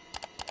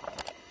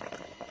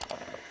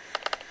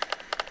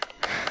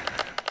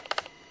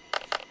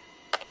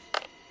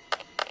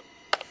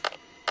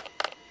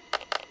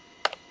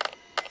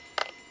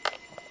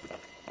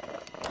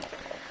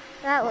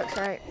 That looks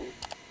right.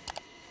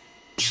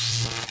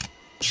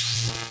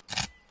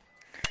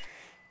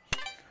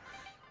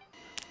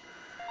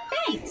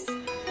 Thanks.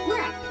 We're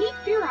at peak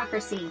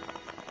bureaucracy.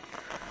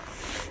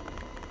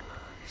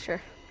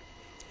 Sure.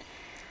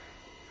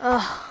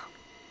 Ugh.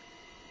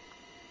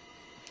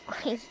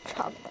 I need a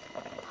job.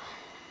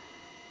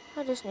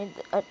 I just need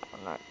a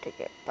donut to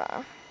get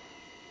by.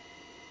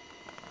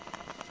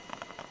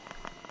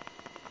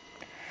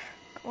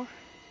 Come on.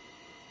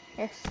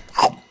 Yes.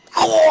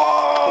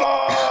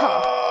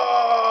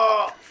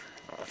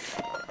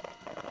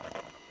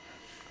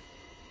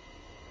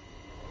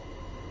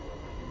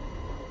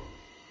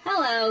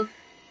 Hello.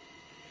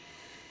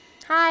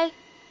 Hi.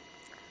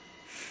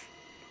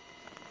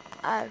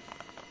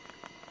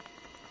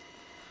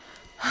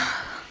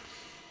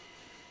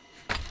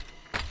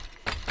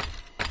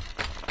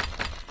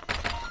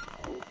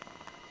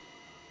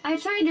 I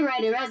tried to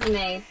write a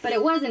resume, but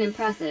it wasn't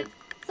impressive,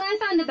 so I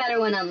found a better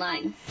one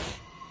online.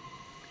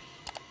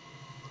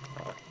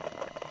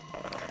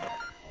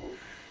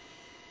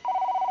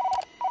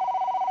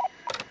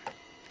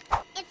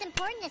 It's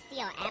important to see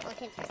how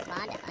applicants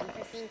respond to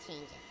unforeseen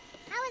changes.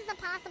 How is the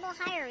possible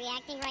hire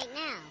reacting right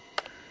now?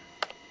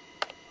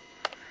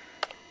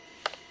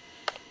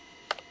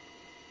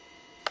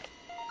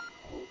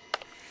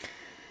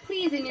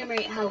 Please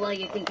enumerate how well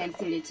you think I'm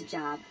suited to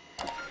job.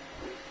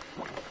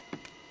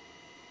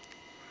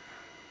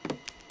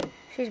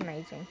 She's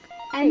amazing.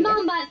 And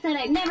MomBot said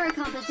I'd never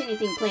accomplish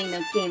anything playing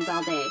those games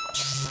all day.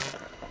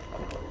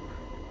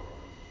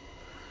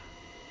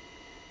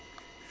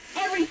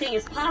 Everything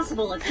is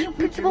possible if you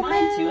put your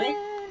mind to it.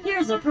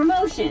 Here's a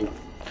promotion.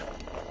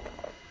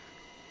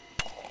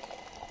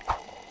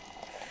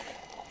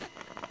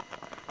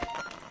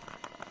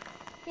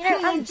 You know,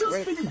 I'm just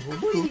great. finished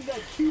cleaning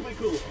that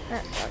cubicle.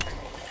 That sucks.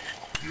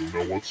 You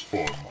know what's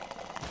fun?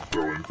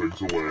 Throwing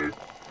things away.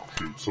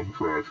 Shoot some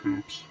trash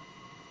hoops.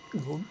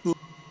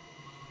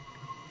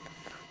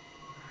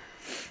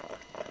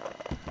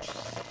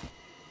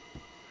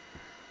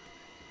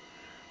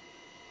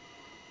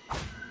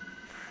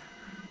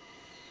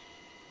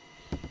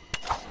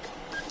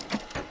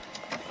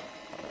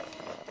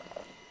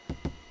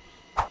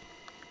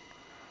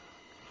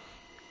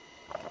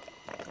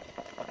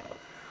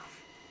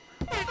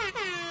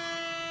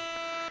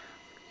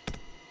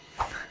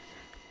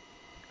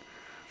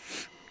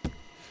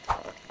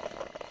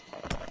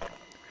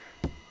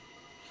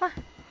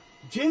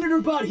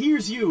 JanitorBot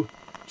hears you.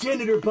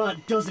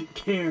 JanitorBot doesn't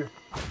care.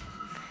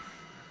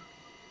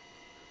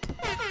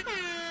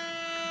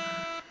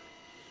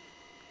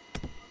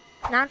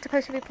 Not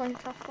supposed to be playing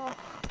softball.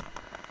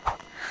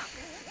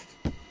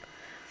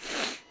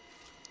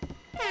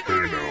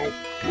 Hey now,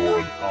 you're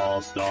an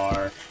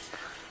all-star.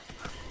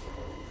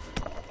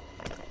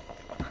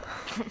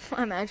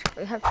 I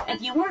magically have.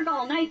 If you work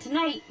all night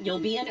tonight, you'll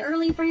be in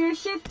early for your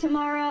shift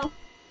tomorrow.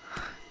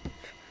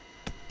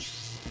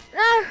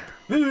 No!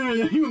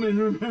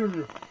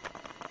 Human.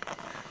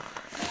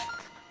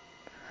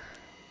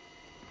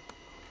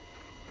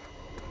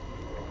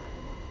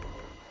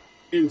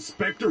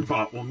 Inspector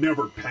Bot will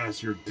never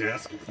pass your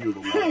desk if you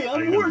allow Hey, I'm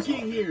items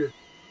working on here.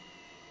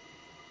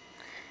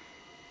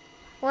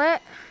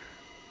 What?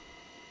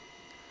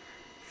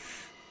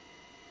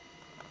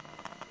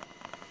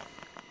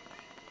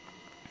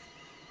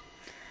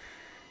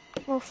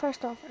 Well,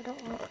 first off, I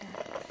don't want that.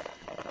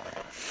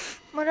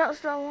 What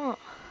else do I want?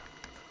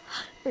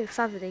 Ooh,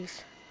 5 of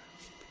these.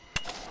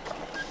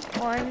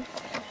 1,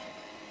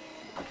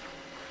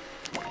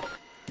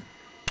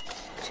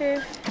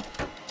 2,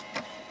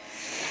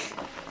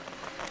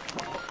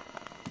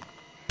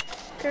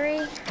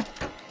 3,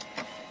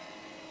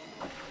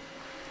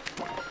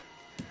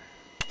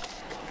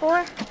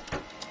 4,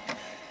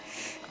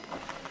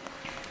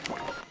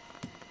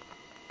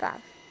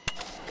 5.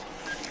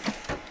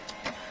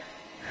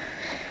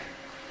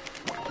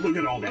 Look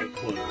at all that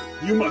clutter.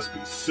 You must be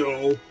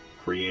so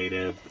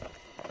Creative.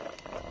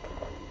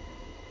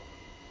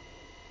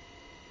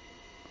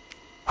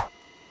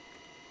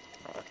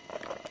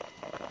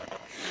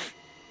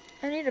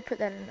 I need to put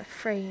that in a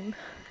frame.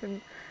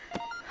 And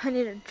I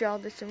need to draw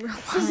this in real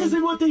This time.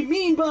 isn't what they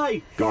mean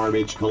by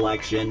Garbage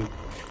collection.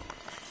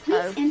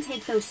 Please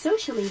intake those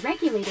socially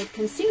regulated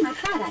consumer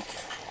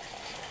products.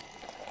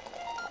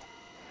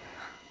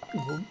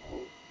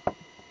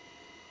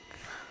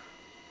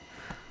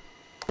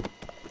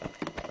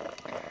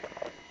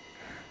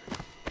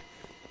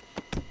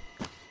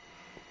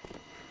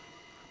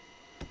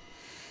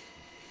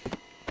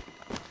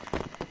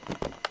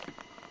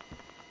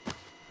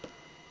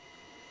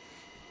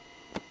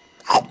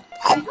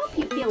 I hope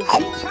you feel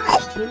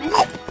recharged, human.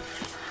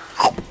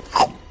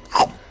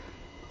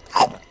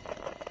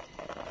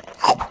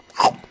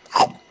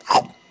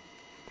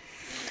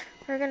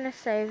 We're gonna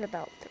save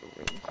about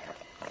 3.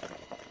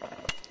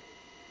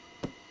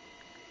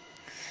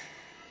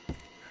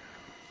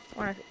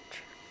 One of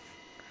each.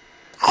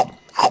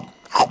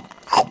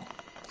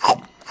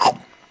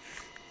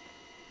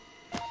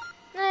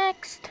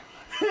 Next.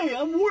 Hey,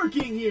 I'm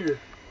working here.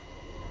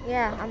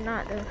 Yeah, I'm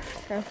not though.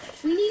 So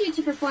We need you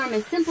to perform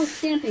a simple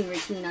stamping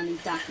routine on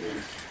these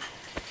documents.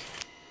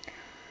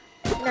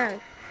 no.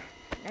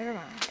 Never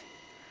mind.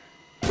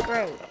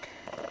 Great.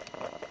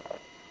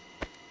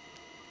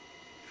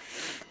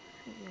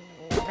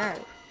 No.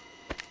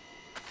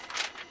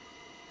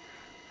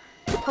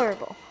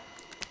 Horrible.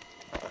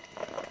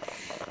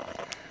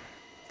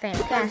 Those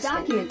Fantastic.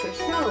 documents are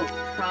so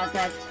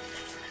processed.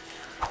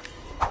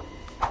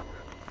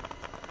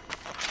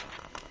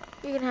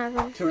 You can have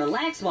them. To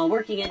relax while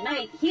working at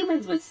night,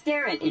 humans would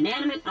stare at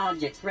inanimate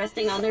objects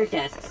resting on their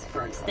desks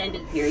for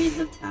extended periods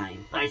of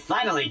time. I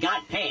finally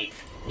got paid.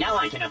 Now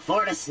I can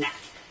afford a snack.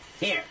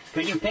 Here,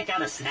 could you pick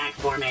out a snack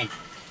for me?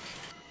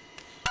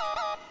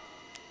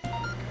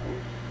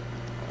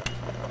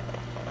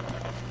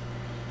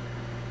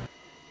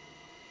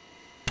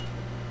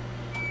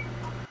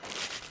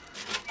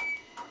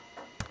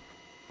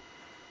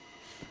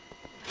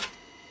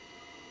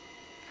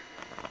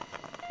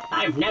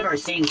 I've never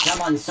seen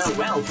someone so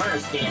well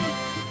versed in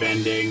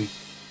vending.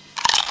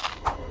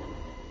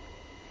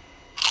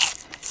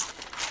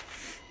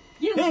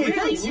 You Hey, really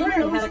thanks, human.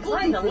 learned how to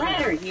climb the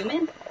ladder,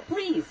 human.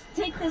 Please,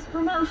 take this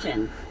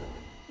promotion.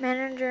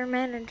 Manager.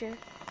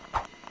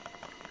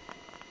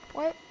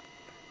 What?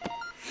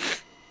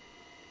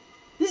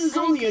 This is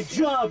only a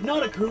job,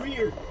 not a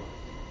career.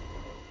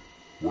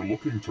 We're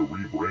looking to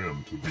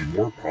rebrand to be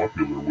more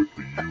popular with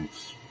the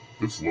youths.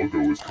 This logo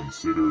is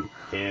considered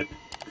Hip.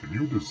 Can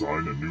you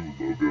design a new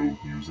logo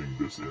using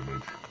this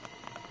image?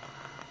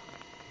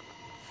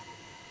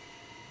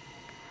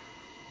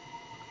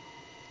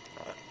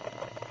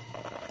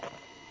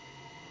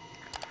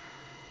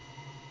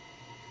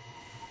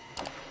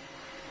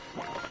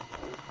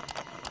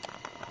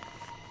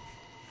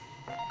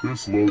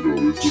 This logo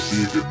is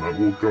the beacon that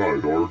will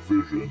guide our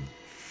vision.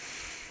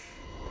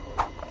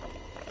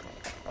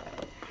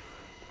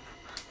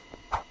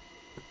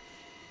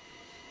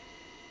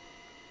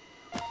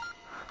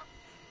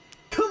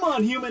 Come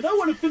on, human. I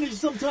want to finish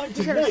sometime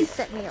He's gonna tonight.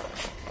 set me up.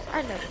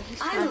 I know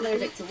he's I'm trying to-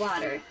 allergic to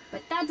water,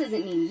 but that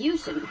doesn't mean you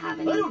shouldn't have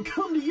any. I don't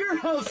come to your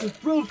house and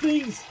throw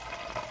things.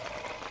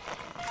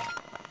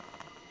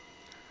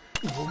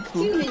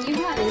 Human, you've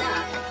had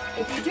enough.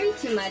 If you drink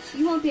too much,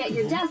 you won't be at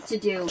your desk to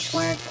do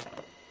work.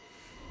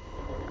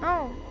 I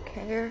don't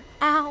care.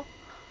 Ow.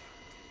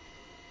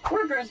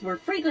 Workers were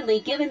frequently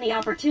given the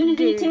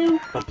opportunity Dude.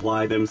 to,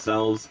 Apply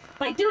themselves.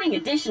 by doing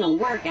additional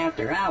work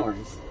after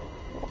hours.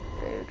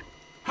 Food.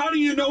 How do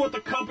you know what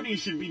the company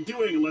should be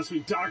doing unless we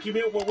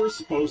document what we're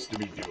supposed to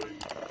be doing?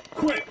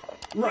 Quick,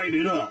 write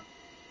it up.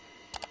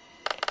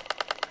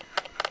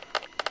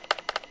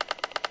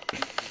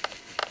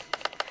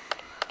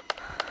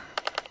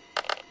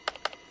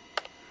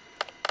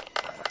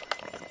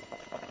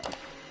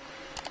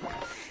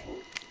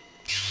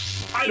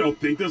 I don't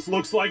think this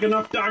looks like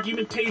enough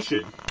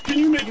documentation. Can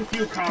you make a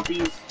few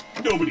copies?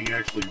 Nobody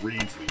actually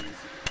reads these.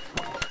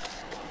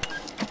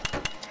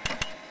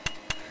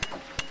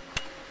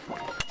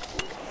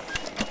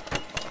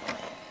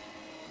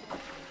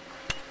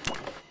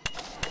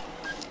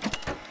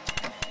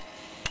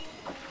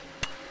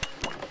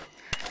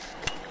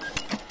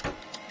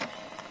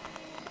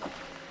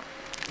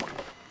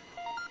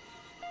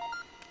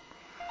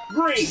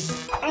 Great!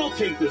 I'll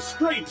take this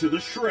straight to the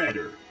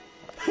shredder.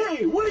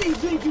 Hey, what do you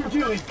think you're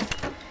doing?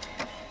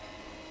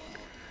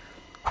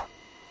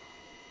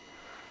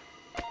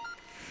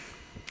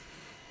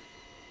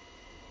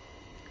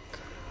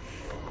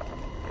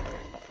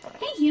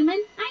 Hey,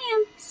 human. I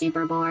am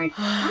super bored.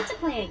 Want to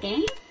play a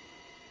game?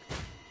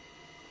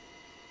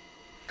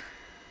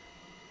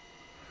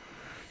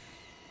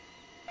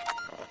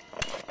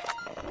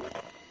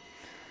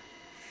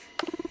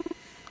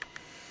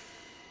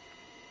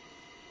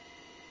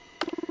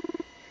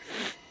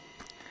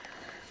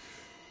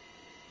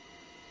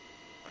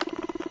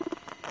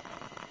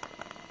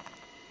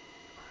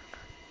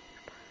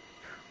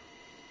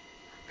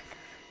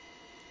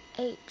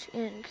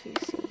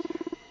 HNQC.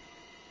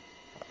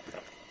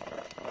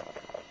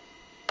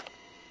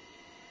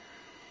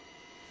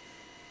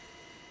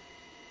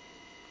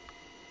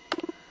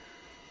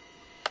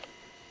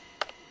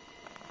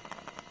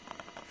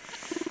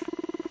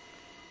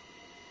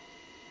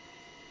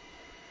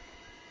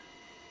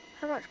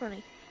 How much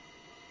money?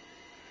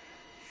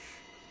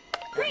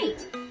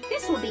 Great!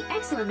 This will be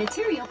excellent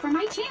material for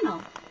my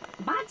channel.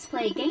 Bots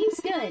play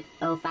games good.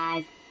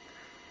 05.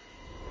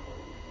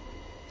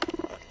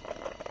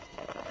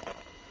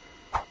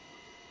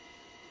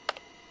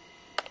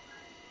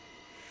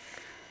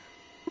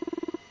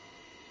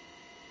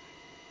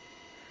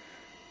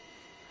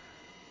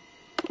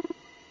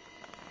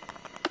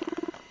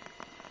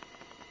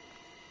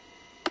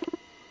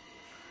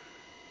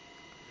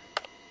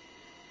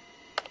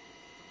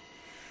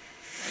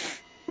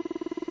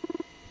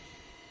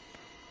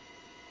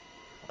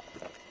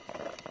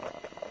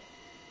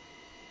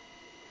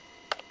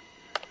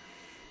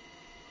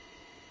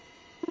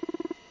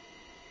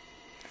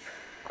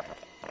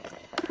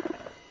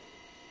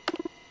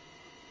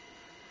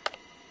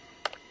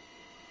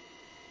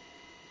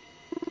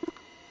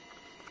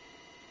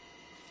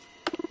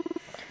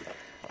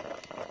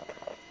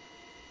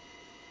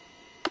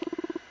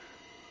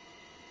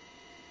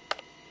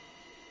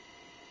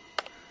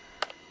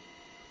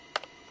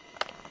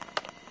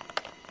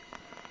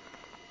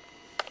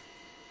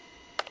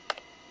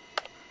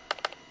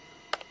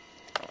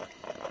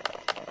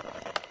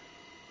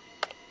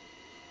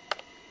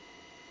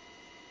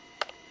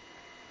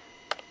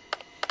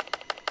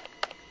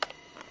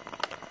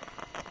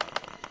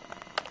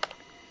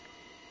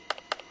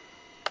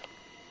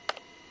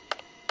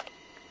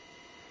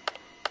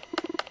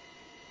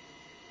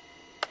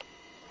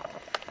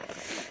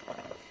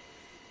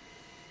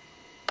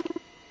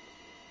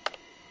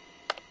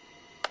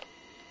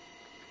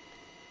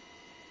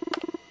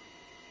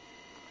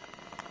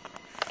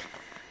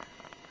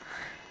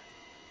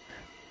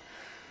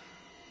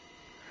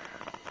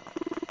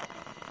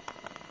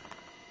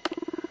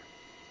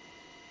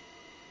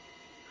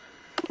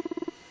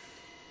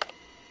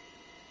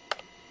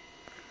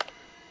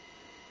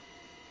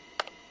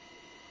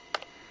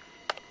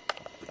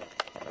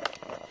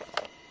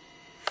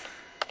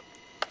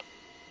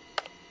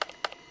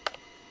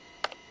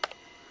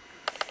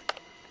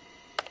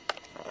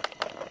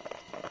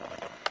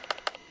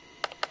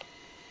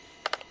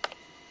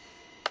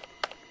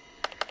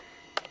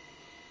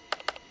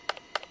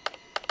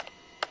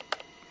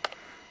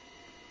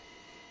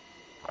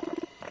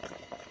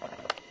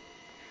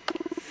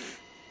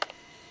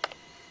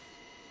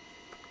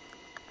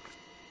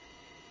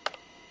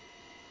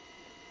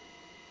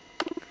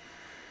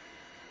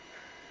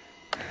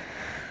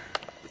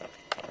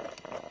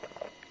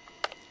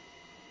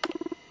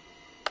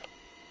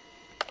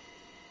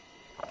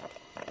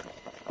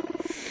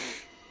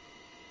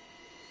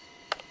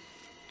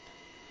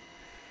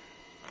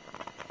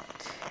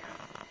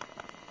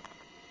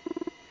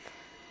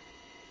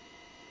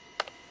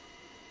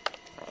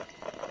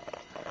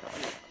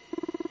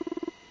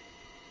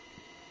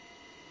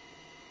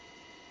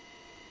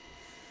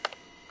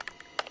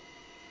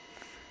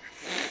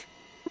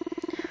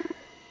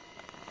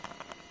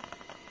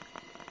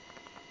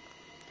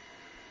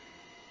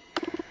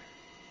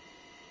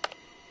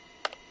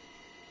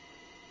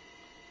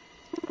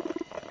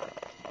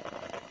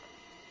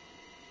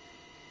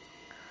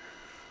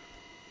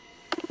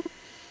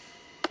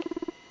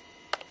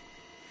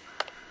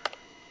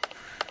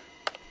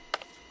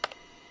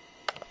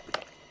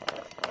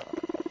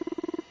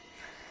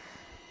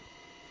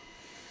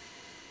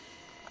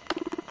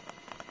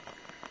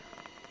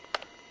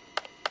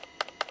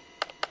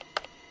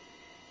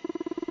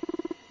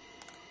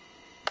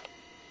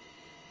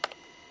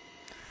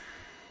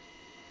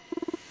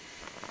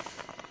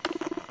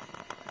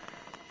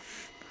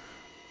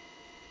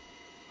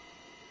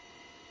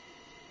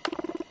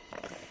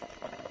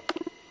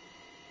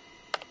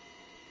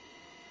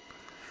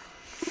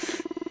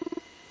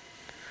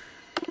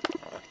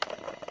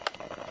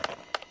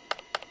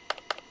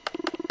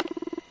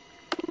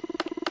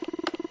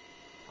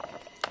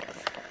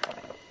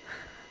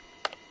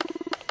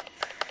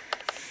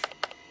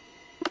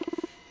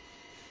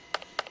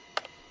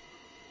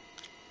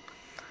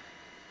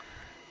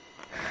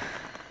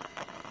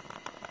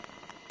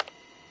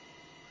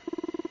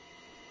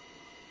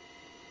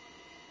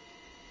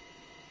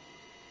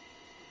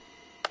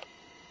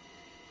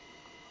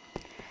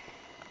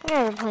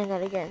 I'm playing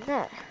that again.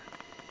 That.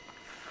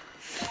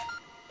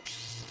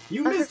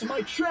 You missed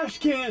my trash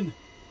can!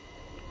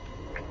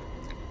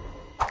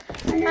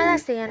 Oh,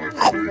 that's the end. I'm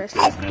gonna do this.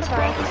 Business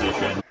Bye.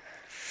 proposition.